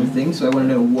led to other things. So I want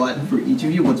to know for each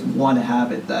of you, what's one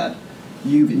habit that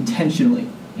you've intentionally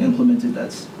implemented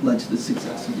that's led to the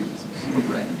success of your business or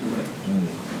brand or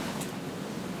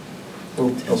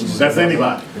whatever. That's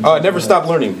anybody. Never stop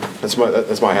learning. That's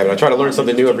my habit. I try to learn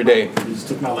something new every day. You just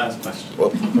took my last question.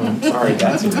 Well, sorry,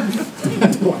 that's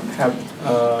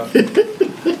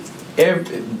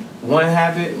One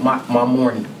habit, my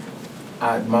morning.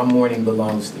 My morning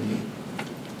belongs to me.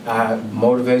 I have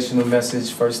motivational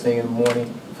message first thing in the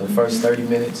morning for the first 30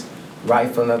 minutes,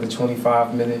 write for another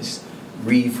 25 minutes,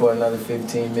 read for another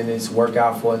 15 minutes, work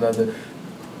out for another.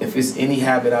 If it's any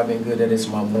habit I've been good at, it's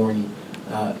my morning.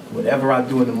 Whatever I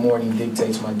do in the morning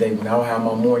dictates my day. When I don't have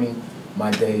my morning,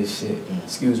 my day is shit.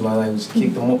 Excuse my language.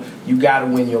 You gotta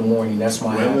win your morning. That's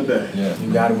my habit. Yeah.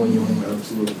 You gotta win your morning.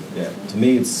 Absolutely. Yeah. To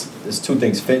me, it's two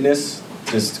things: fitness.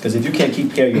 Just because if you can't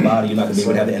keep care of your body, you're not gonna be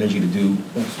able to have the energy to do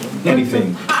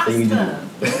anything that you need to do.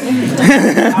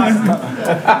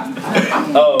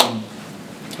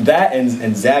 That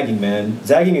and zagging, man.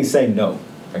 Zagging is saying no,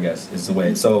 I guess, is the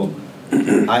way. So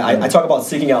I talk about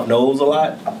seeking out no's a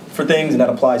lot for things, and that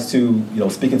applies to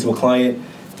speaking to a client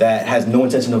that has no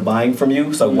intention of buying from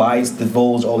you. So why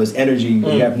divulge all this energy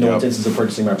when you have no intentions of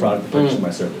purchasing my product, purchasing my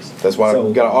service? That's why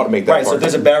you gotta automate that right, part. so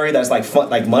there's a barrier that's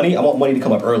like money. I want money to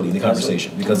come up early in the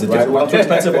conversation because if it's too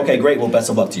expensive, okay, great. Well,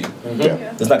 best of luck to you.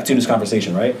 Let's not continue this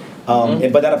conversation, right?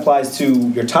 But that applies to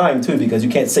your time too, because you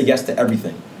can't say yes to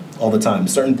everything all the time.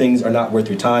 Certain things are not worth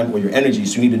your time or your energy,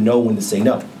 so you need to know when to say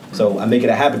no. So I make it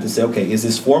a habit to say, okay, is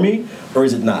this for me or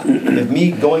is it not? If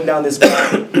me going down this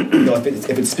path,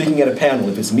 if it's speaking at a panel,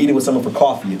 if it's meeting with someone for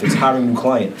coffee, if it's hiring a new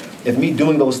client, if me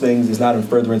doing those things is not in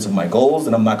furtherance of my goals,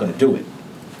 then I'm not going to do it.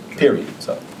 Period.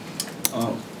 So.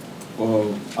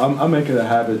 Well, I make it a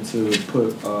habit to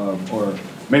put or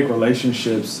make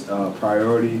relationships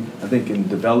priority. I think in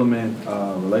development,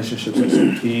 relationships are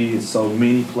so key. So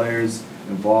many players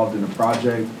involved in a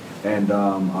project, and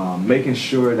making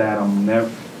sure that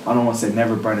I don't want to say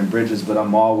never burning bridges, but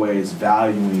I'm always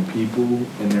valuing people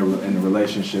in the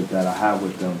relationship that I have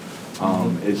with them.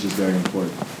 It's just very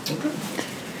important.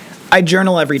 I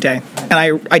journal every day, and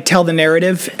I tell the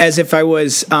narrative as if I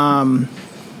was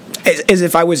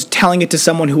telling it to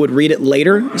someone who would read it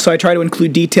later. So I try to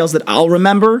include details that I'll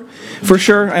remember for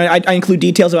sure. I include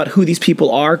details about who these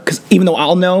people are, because even though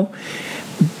I'll know.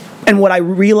 And what I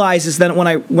realize is that when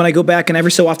I go back, and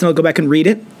every so often I'll go back and read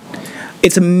it,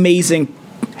 it's amazing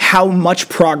how much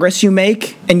progress you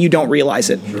make and you don't realize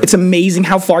it. Sure. It's amazing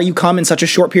how far you come in such a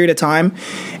short period of time,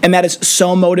 and that is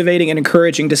so motivating and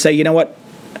encouraging to say, you know what,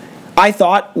 I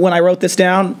thought when I wrote this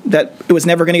down that it was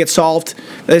never going to get solved,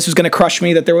 that this was going to crush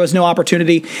me, that there was no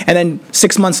opportunity. And then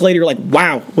 6 months later, you're like,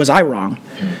 wow, was I wrong?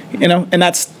 You know, and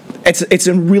it's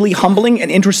a really humbling and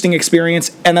interesting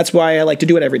experience, and that's why I like to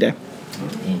do it every day.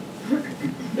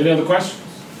 Any other questions?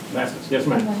 Yes,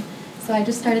 ma'am. Okay. So I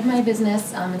just started my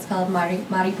business. It's called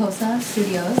Mariposa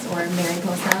Studios, or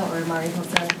Mariposa, or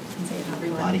Mariposa. You can say it however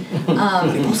you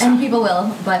want. And people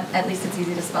will, but at least it's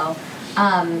easy to spell.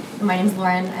 My name's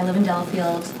Lauren. I live in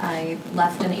Delafield. I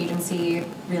left an agency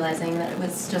realizing that it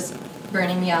was just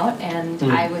burning me out, and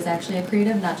I was actually a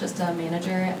creative, not just a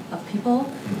manager of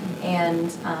people.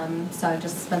 And so I've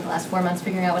just spent the last 4 months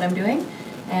figuring out what I'm doing,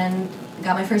 and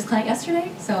got my first client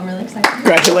yesterday, so I'm really excited.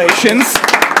 Congratulations.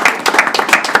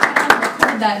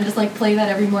 That and just like play that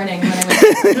every morning when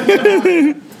I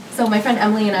wake up. So my friend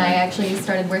Emily and I actually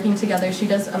started working together. She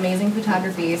does amazing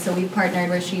photography, so we've partnered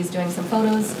where she's doing some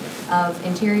photos of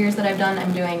interiors that I've done.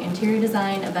 I'm doing interior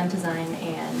design, event design,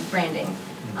 and branding.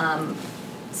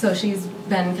 So she's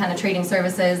been kind of trading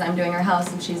services. I'm doing her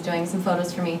house, and she's doing some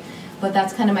photos for me. But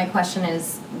that's kind of my question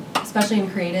is, especially in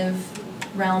creative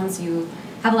realms, you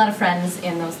have a lot of friends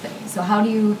in those things. So how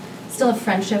do you still have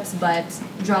friendships, but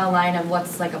draw a line of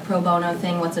what's like a pro bono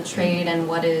thing, what's a trade, and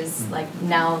what is like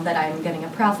now that I'm getting a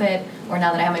profit, or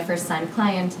now that I have my first signed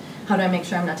client, how do I make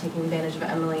sure I'm not taking advantage of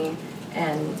Emily,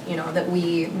 and you know that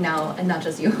we now, and not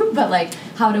just you, but like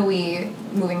how do we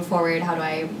moving forward? How do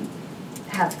I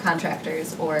have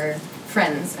contractors or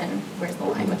friends, and where's the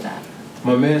line with that?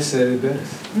 My man said it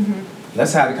best.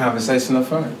 Let's have the conversation up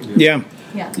front. Yeah.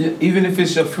 Yeah. Even if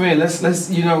it's your friend, let's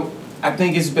you know. I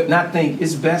think it's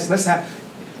it's best. Let's have,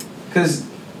 because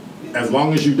as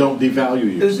long as you don't devalue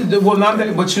you. Well,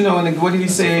 but you know, what did he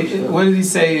say? What did he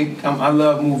say? I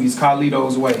love movies.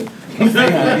 Carlito's Way. Fate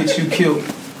will get you killed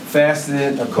faster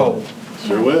than a cold.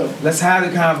 Sure will. Let's have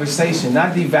the conversation,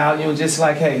 not devaluing. Just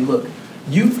like, hey, look,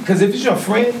 because if it's your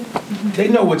friend, they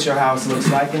know what your house looks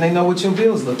like and they know what your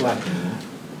bills look like.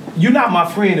 You're not my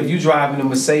friend if you driving a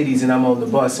Mercedes and I'm on the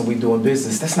bus and we doing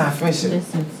business. That's not friendship.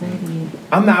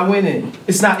 I'm not winning.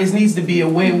 It's not. It needs to be a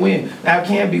win-win. Now it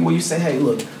can be where you say, hey,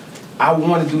 look, I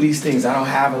want to do these things. I don't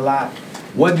have a lot.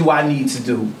 What do I need to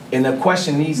do? And the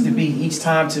question needs to be each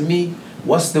time to me,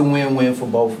 what's the win-win for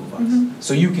both of us?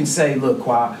 So you can say, look,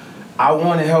 Qua, I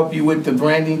want to help you with the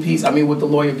branding piece. I mean, with the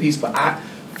lawyer piece, but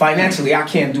financially I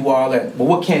can't do all that. But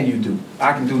what can you do?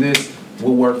 I can do this.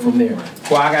 We'll work from there.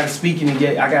 Well, I got to speak and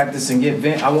I got this and get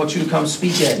vent. I want you to come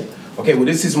speak at it. Okay, well,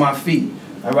 this is my fee.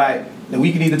 All right. Then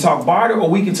we can either talk barter or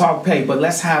we can talk pay, but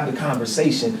let's have the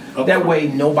conversation. Okay. That way,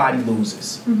 nobody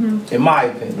loses, in my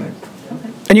opinion. Okay.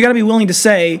 And you got to be willing to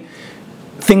say,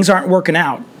 things aren't working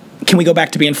out. Can we go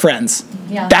back to being friends?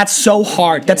 Yeah. That's so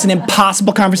hard. That's an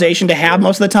impossible conversation to have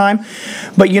most of the time.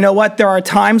 But you know what? There are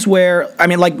times where, I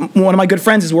mean, like one of my good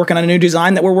friends is working on a new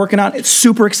design that we're working on. It's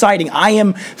super exciting. I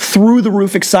am through the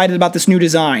roof excited about this new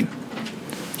design.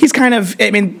 He's kind of,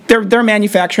 I mean, they're a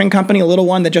manufacturing company, a little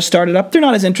one that just started up. They're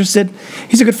not as interested.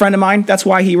 He's a good friend of mine. That's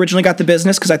why he originally got the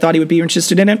business, because I thought he would be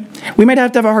interested in it. We might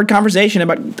have to have a hard conversation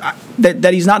about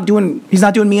that he's not doing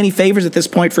me any favors at this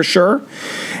point for sure.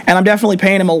 And I'm definitely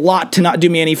paying him a lot to not do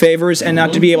me any favors and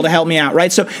not to be able to help me out,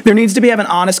 right? So there needs to be an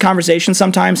honest conversation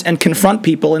sometimes and confront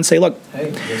people and say, look,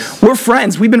 we're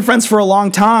friends. We've been friends for a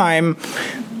long time.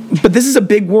 But this is a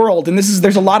big world, and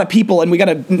there's a lot of people, and we got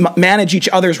to manage each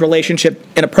other's relationship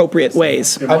in appropriate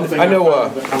ways. I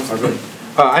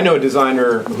know a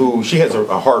designer who she has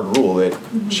a hard rule that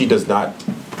she does not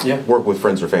work with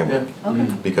friends or family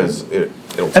because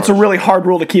that's a really hard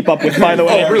rule to keep up with, by the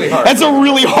way. Really hard. That's a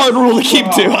really hard rule to keep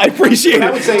to. I appreciate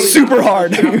it. Super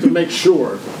hard. You have to make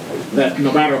sure that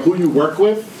no matter who you work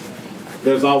with,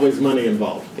 there's always money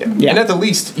involved. Yeah. And at the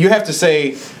least, you have to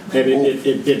say. And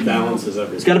it balances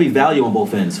everything. It's got to be value on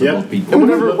both ends for both people.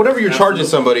 And whenever you're charging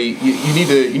somebody, you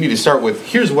need to start with,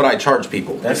 here's what I charge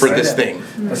people for this thing.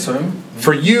 That's right.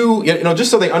 For you, just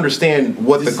so they understand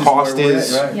what the cost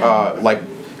is, like,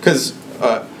 because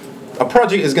a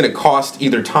project is going to cost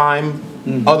either time,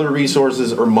 other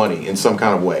resources, or money in some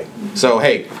kind of way. So,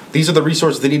 hey, these are the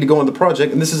resources that need to go in the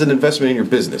project, and this is an investment in your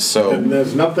business. So, and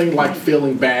there's nothing like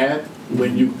feeling bad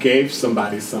when you gave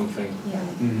somebody something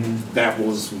that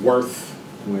was worth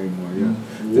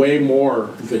way more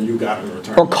than you got in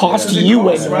return. Or cost you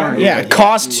way more. Yeah, it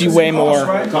costs you way more.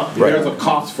 There's a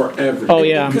cost for everything. Oh,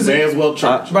 yeah. You may as well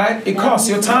charge. Right? It costs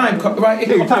your time. Right?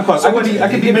 Your time costs. I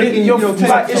could be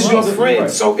it's your friend.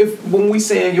 So when we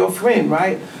say your friend,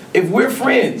 right? if we're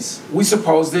friends, we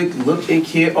supposed to look and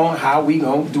care on how we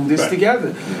gonna do this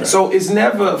together. So it's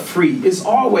never free. It's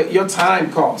always your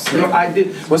time costs. Your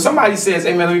idea. When somebody says,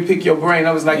 "Hey man, let me pick your brain,"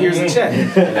 I was like, "Here's a check."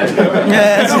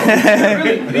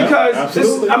 Really, because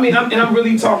this, I mean, I'm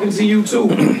really talking to you too.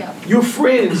 You're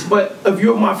friends, but if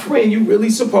you're my friend, you really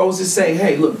supposed to say,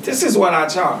 "Hey, look, this is what I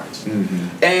charge,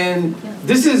 and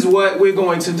this is what we're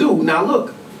going to do." Now,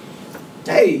 look,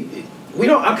 hey. We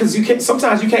don't, because you can't.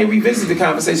 Sometimes you can't revisit the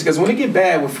conversation because when it get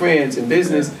bad with friends and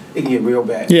business, it can get real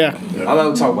bad. Yeah.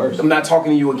 I'm not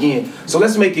talking to you again. So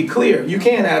let's make it clear. You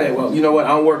can't have that. Well, you know what?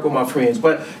 I don't work with my friends,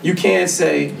 but you can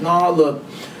say, "No, look,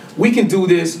 we can do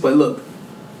this, but look,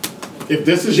 if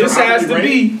this is this your has to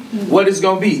be what it's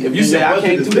gonna be." If you say I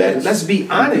can't do that, let's be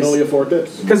honest. You can only afford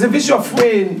this. Because if it's your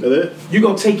friend, you're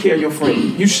gonna take care of your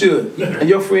friend. You should, and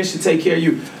your friend should take care of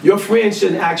you. Your friend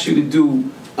shouldn't ask you to do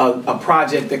a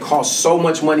project that costs so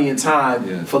much money and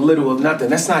time for little or nothing.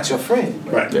 That's not your friend.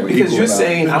 Right. Because you're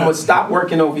saying, I'm going to stop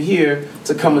working over here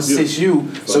to come assist you.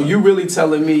 So you're really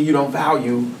telling me you don't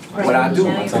value what I do.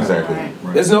 Exactly.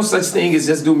 There's no such thing as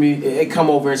just do me and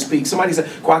come over and speak. Somebody said,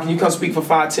 "Kwok, can you come speak for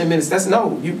 5-10 minutes?" That's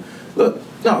no. You look,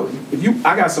 no, if you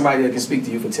I got somebody that can speak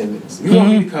to you for 10 minutes. You want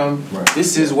me to come,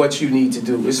 this is what you need to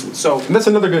do. So And that's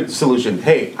another good solution.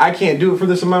 Hey, I can't do it for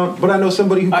this amount, but I know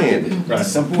somebody who can. Right.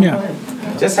 Simple. Yeah.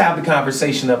 Just have the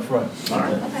conversation up front. So I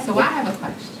have a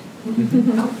question.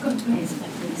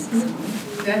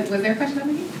 Was there a question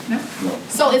over here? No?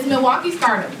 So it's Milwaukee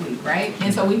Startup Week, right?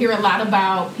 And so we hear a lot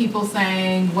about people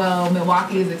saying, well,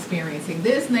 Milwaukee is experiencing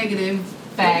this negative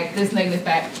fact, this negative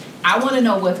fact. I want to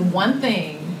know what's one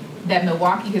thing that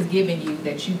Milwaukee has given you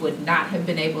that you would not have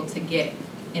been able to get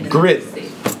in another city.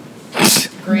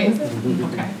 Grit.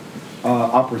 Okay.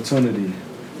 Opportunity.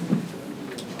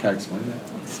 Can I explain that?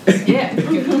 Yeah.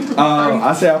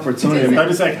 I say opportunity.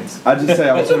 30 seconds. I just say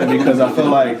opportunity because I feel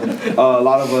like a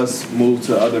lot of us move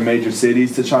to other major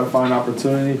cities to try to find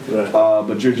opportunity,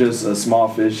 but you're just a small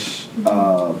fish,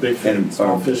 small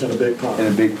fish in a big pond. In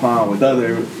a big pond with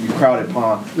other crowded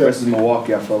pond. Versus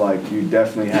Milwaukee, I feel like you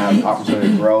definitely have opportunity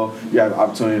to grow. You have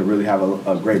opportunity to really have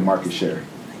a great market share.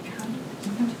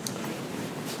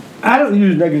 I don't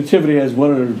use negativity as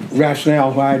one of the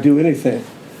rationale why I do anything.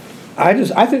 I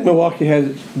think Milwaukee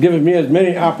has given me as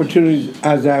many opportunities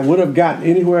as I would have gotten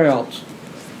anywhere else,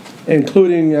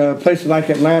 including places like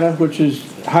Atlanta, which is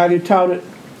highly touted.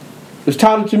 It was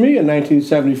touted to me in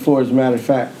 1974, as a matter of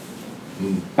fact.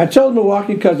 I chose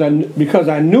Milwaukee because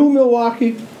I knew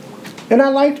Milwaukee, and I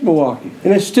liked Milwaukee,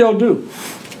 and I still do.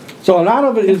 So a lot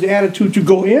of it is the attitude you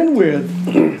go in with,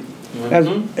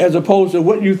 as opposed to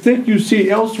what you think you see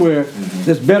elsewhere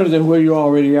that's better than where you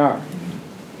already are.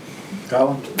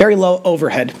 Very low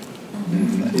overhead.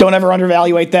 Don't ever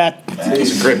undervaluate that.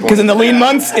 That's a great point. Because in the lean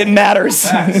months, it matters.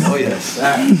 Oh yes.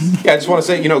 Yeah, I just want to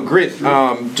say, grit. You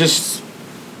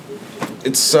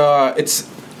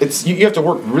have to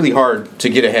work really hard to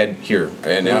get ahead here,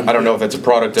 and I don't know if that's a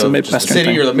product of just the city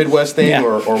thing. or the Midwest thing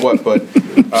or what, but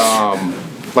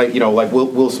like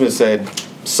Will Smith said.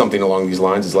 Something along these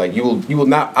lines is like you will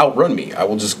not outrun me. I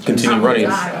will just continue running,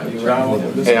 and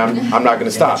I'm not going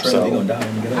to stop. So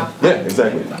yeah,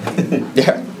 exactly.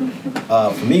 Yeah.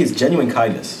 For me, it's genuine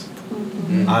kindness.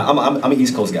 I'm an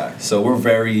East Coast guy, so we're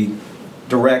very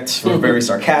direct, we're very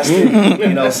sarcastic,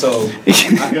 So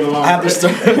I have this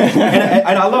story,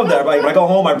 and I love that. Right? When I go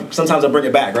home, sometimes I bring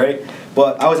it back, right?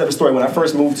 But I always have a story. When I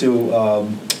first moved to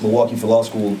Milwaukee for law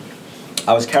school,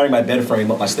 I was carrying my bed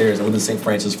frame up my stairs. I lived in St.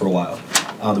 Francis for a while.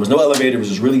 There was no elevator. It was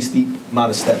just really steep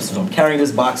amount of steps. So I'm carrying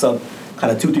this box up,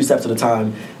 kind of 2-3 steps at a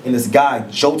time, and this guy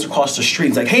jolts across the street.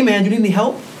 He's like, "Hey man, you need any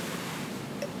help?"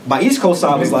 My East Coast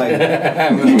side was like,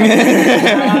 I'm good,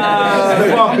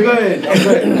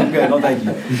 no thank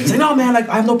you. He's like, "No man,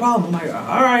 I have no problem." I'm like,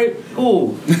 "All right,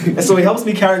 cool." And so he helps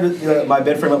me carry my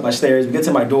bed frame up my stairs. We get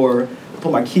to my door,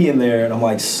 put my key in there, and I'm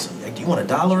like, "Do you want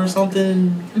 $1 or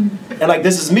something?" And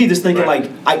this is me just thinking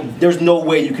there's no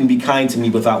way you can be kind to me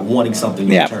without wanting something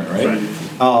in return, right?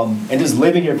 And just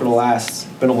living here for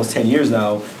been almost 10 years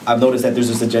now, I've noticed that there's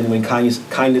just a genuine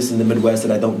kindness in the Midwest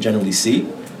that I don't generally see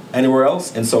anywhere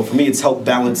else. And so for me, it's helped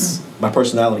balance my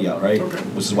personality out, right? Okay.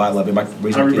 Which is why I love it. I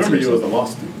remember you as a law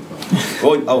student.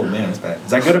 Oh man, that's bad.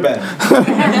 Is that good or bad?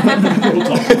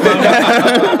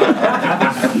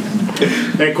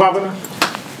 Hey, Kwabena?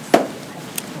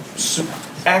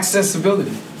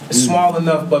 Accessibility. It's small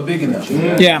enough but big enough.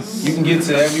 Yeah. You can get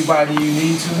to everybody you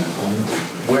need to,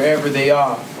 wherever they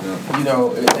are.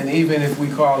 And even if we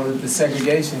call it the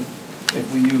segregation,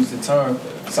 if we use the term,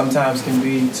 sometimes can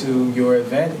be to your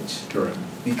advantage. Correct.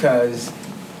 Because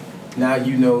now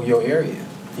you know your area.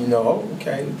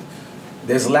 Okay,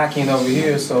 there's lacking over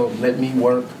here, so let me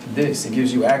work this. It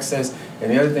gives you access.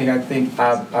 And the other thing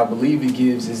I believe it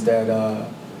gives is that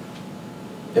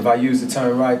if I use the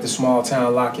term right, the small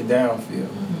town lock it down feel.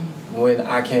 When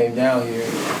I came down here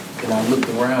and I looked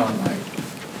around, like,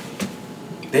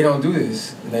 they don't do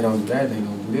this, and they don't do that, they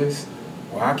don't do this.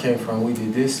 Where I came from, we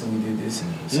did this and we did this.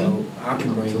 So I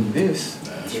can bring this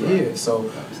to here. So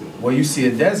where you see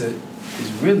a desert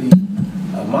is really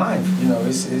a mine. You know,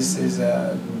 it's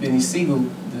Benny Siegel,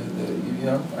 you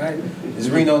know, right? It's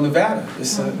Reno, Nevada.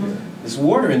 It's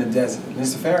water in the desert.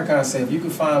 Mr. Farrakhan said, if you can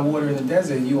find water in the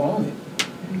desert, you own it.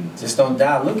 Just don't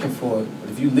die looking for it. But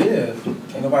if you live,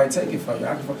 can't nobody take it from you.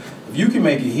 If you can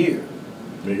make it here,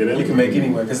 you can make it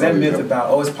anywhere. Because that myth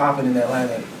about, it's popping in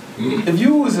Atlanta. If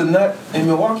you was a nut in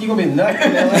Milwaukee, you're going to be a nut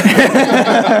in Atlanta.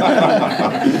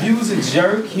 If you was a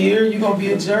jerk here, you're going to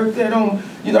be a jerk there.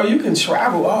 You know, you can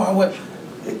travel.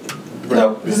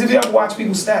 Because if you ever watch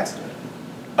people's stats,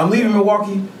 I'm leaving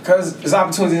Milwaukee because there's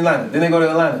opportunities in Atlanta. Then they go to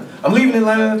Atlanta. I'm leaving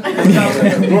Atlanta. Going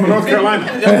to North Carolina.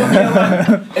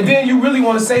 And then you really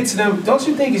want to say to them, don't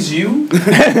you think it's you?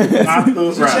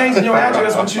 You're changing your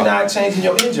address, but you're not changing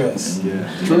your address.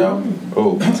 You know?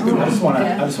 I just want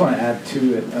to add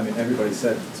to it. I mean, everybody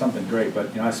said something great, but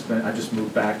you know, I just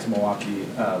moved back to Milwaukee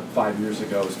 5 years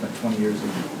ago. Spent 20 years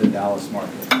in the Dallas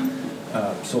market.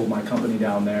 Sold my company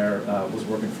down there. Was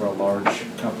working for a large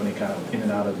company, kind of in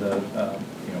and out of the,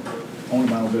 owning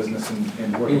my own business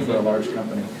and working for a large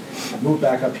company. Moved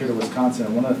back up here to Wisconsin,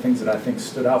 and one of the things that I think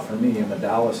stood out for me in the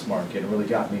Dallas market and really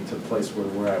got me to the place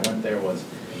where I went there was,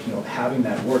 having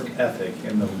that work ethic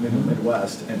in the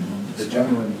Midwest and the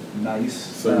genuine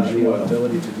nice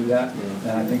ability to do that.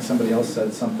 And I think somebody else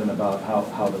said something about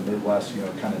how the Midwest,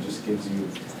 kind of just gives you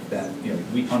that,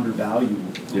 we undervalue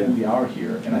who we are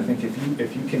here. And I think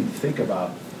if you can think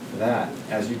about that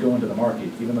as you go into the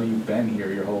market, even though you've been here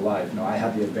your whole life, I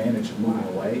had the advantage of moving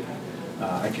away.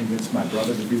 I convinced my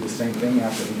brother to do the same thing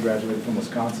after he graduated from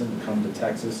Wisconsin, to come to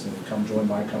Texas and come join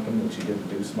my company, which he didn't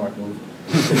do, smart move.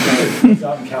 He's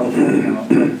out in California now.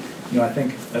 I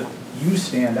think you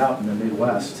stand out in the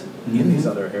Midwest in these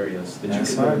other areas that you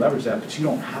can really leverage that, but you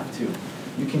don't have to.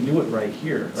 You can do it right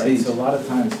here, right? So a lot of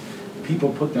times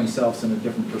people put themselves in a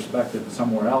different perspective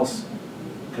somewhere else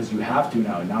because you have to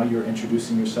now. And now you're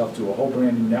introducing yourself to a whole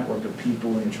brand new network of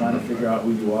people, and you're trying to figure out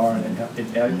who you are, and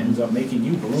it ends up making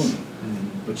you bloom.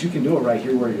 But you can do it right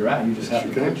here where you're at. You just have to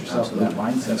put yourself in that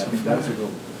mindset. I think that's a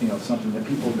real, something that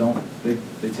people don't, they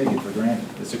take it for granted.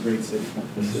 It's a great city.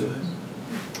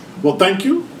 Well, thank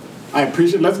you. I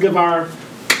appreciate it. Let's give our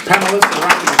panelists a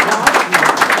round of applause.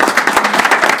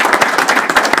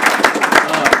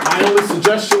 My only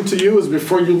suggestion to you is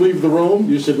before you leave the room,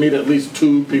 you should meet at least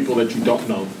 2 people that you don't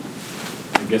know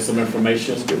and get some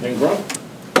information and grow.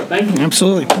 Thank you.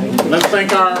 Absolutely. Let's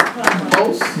thank our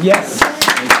hosts. Yes.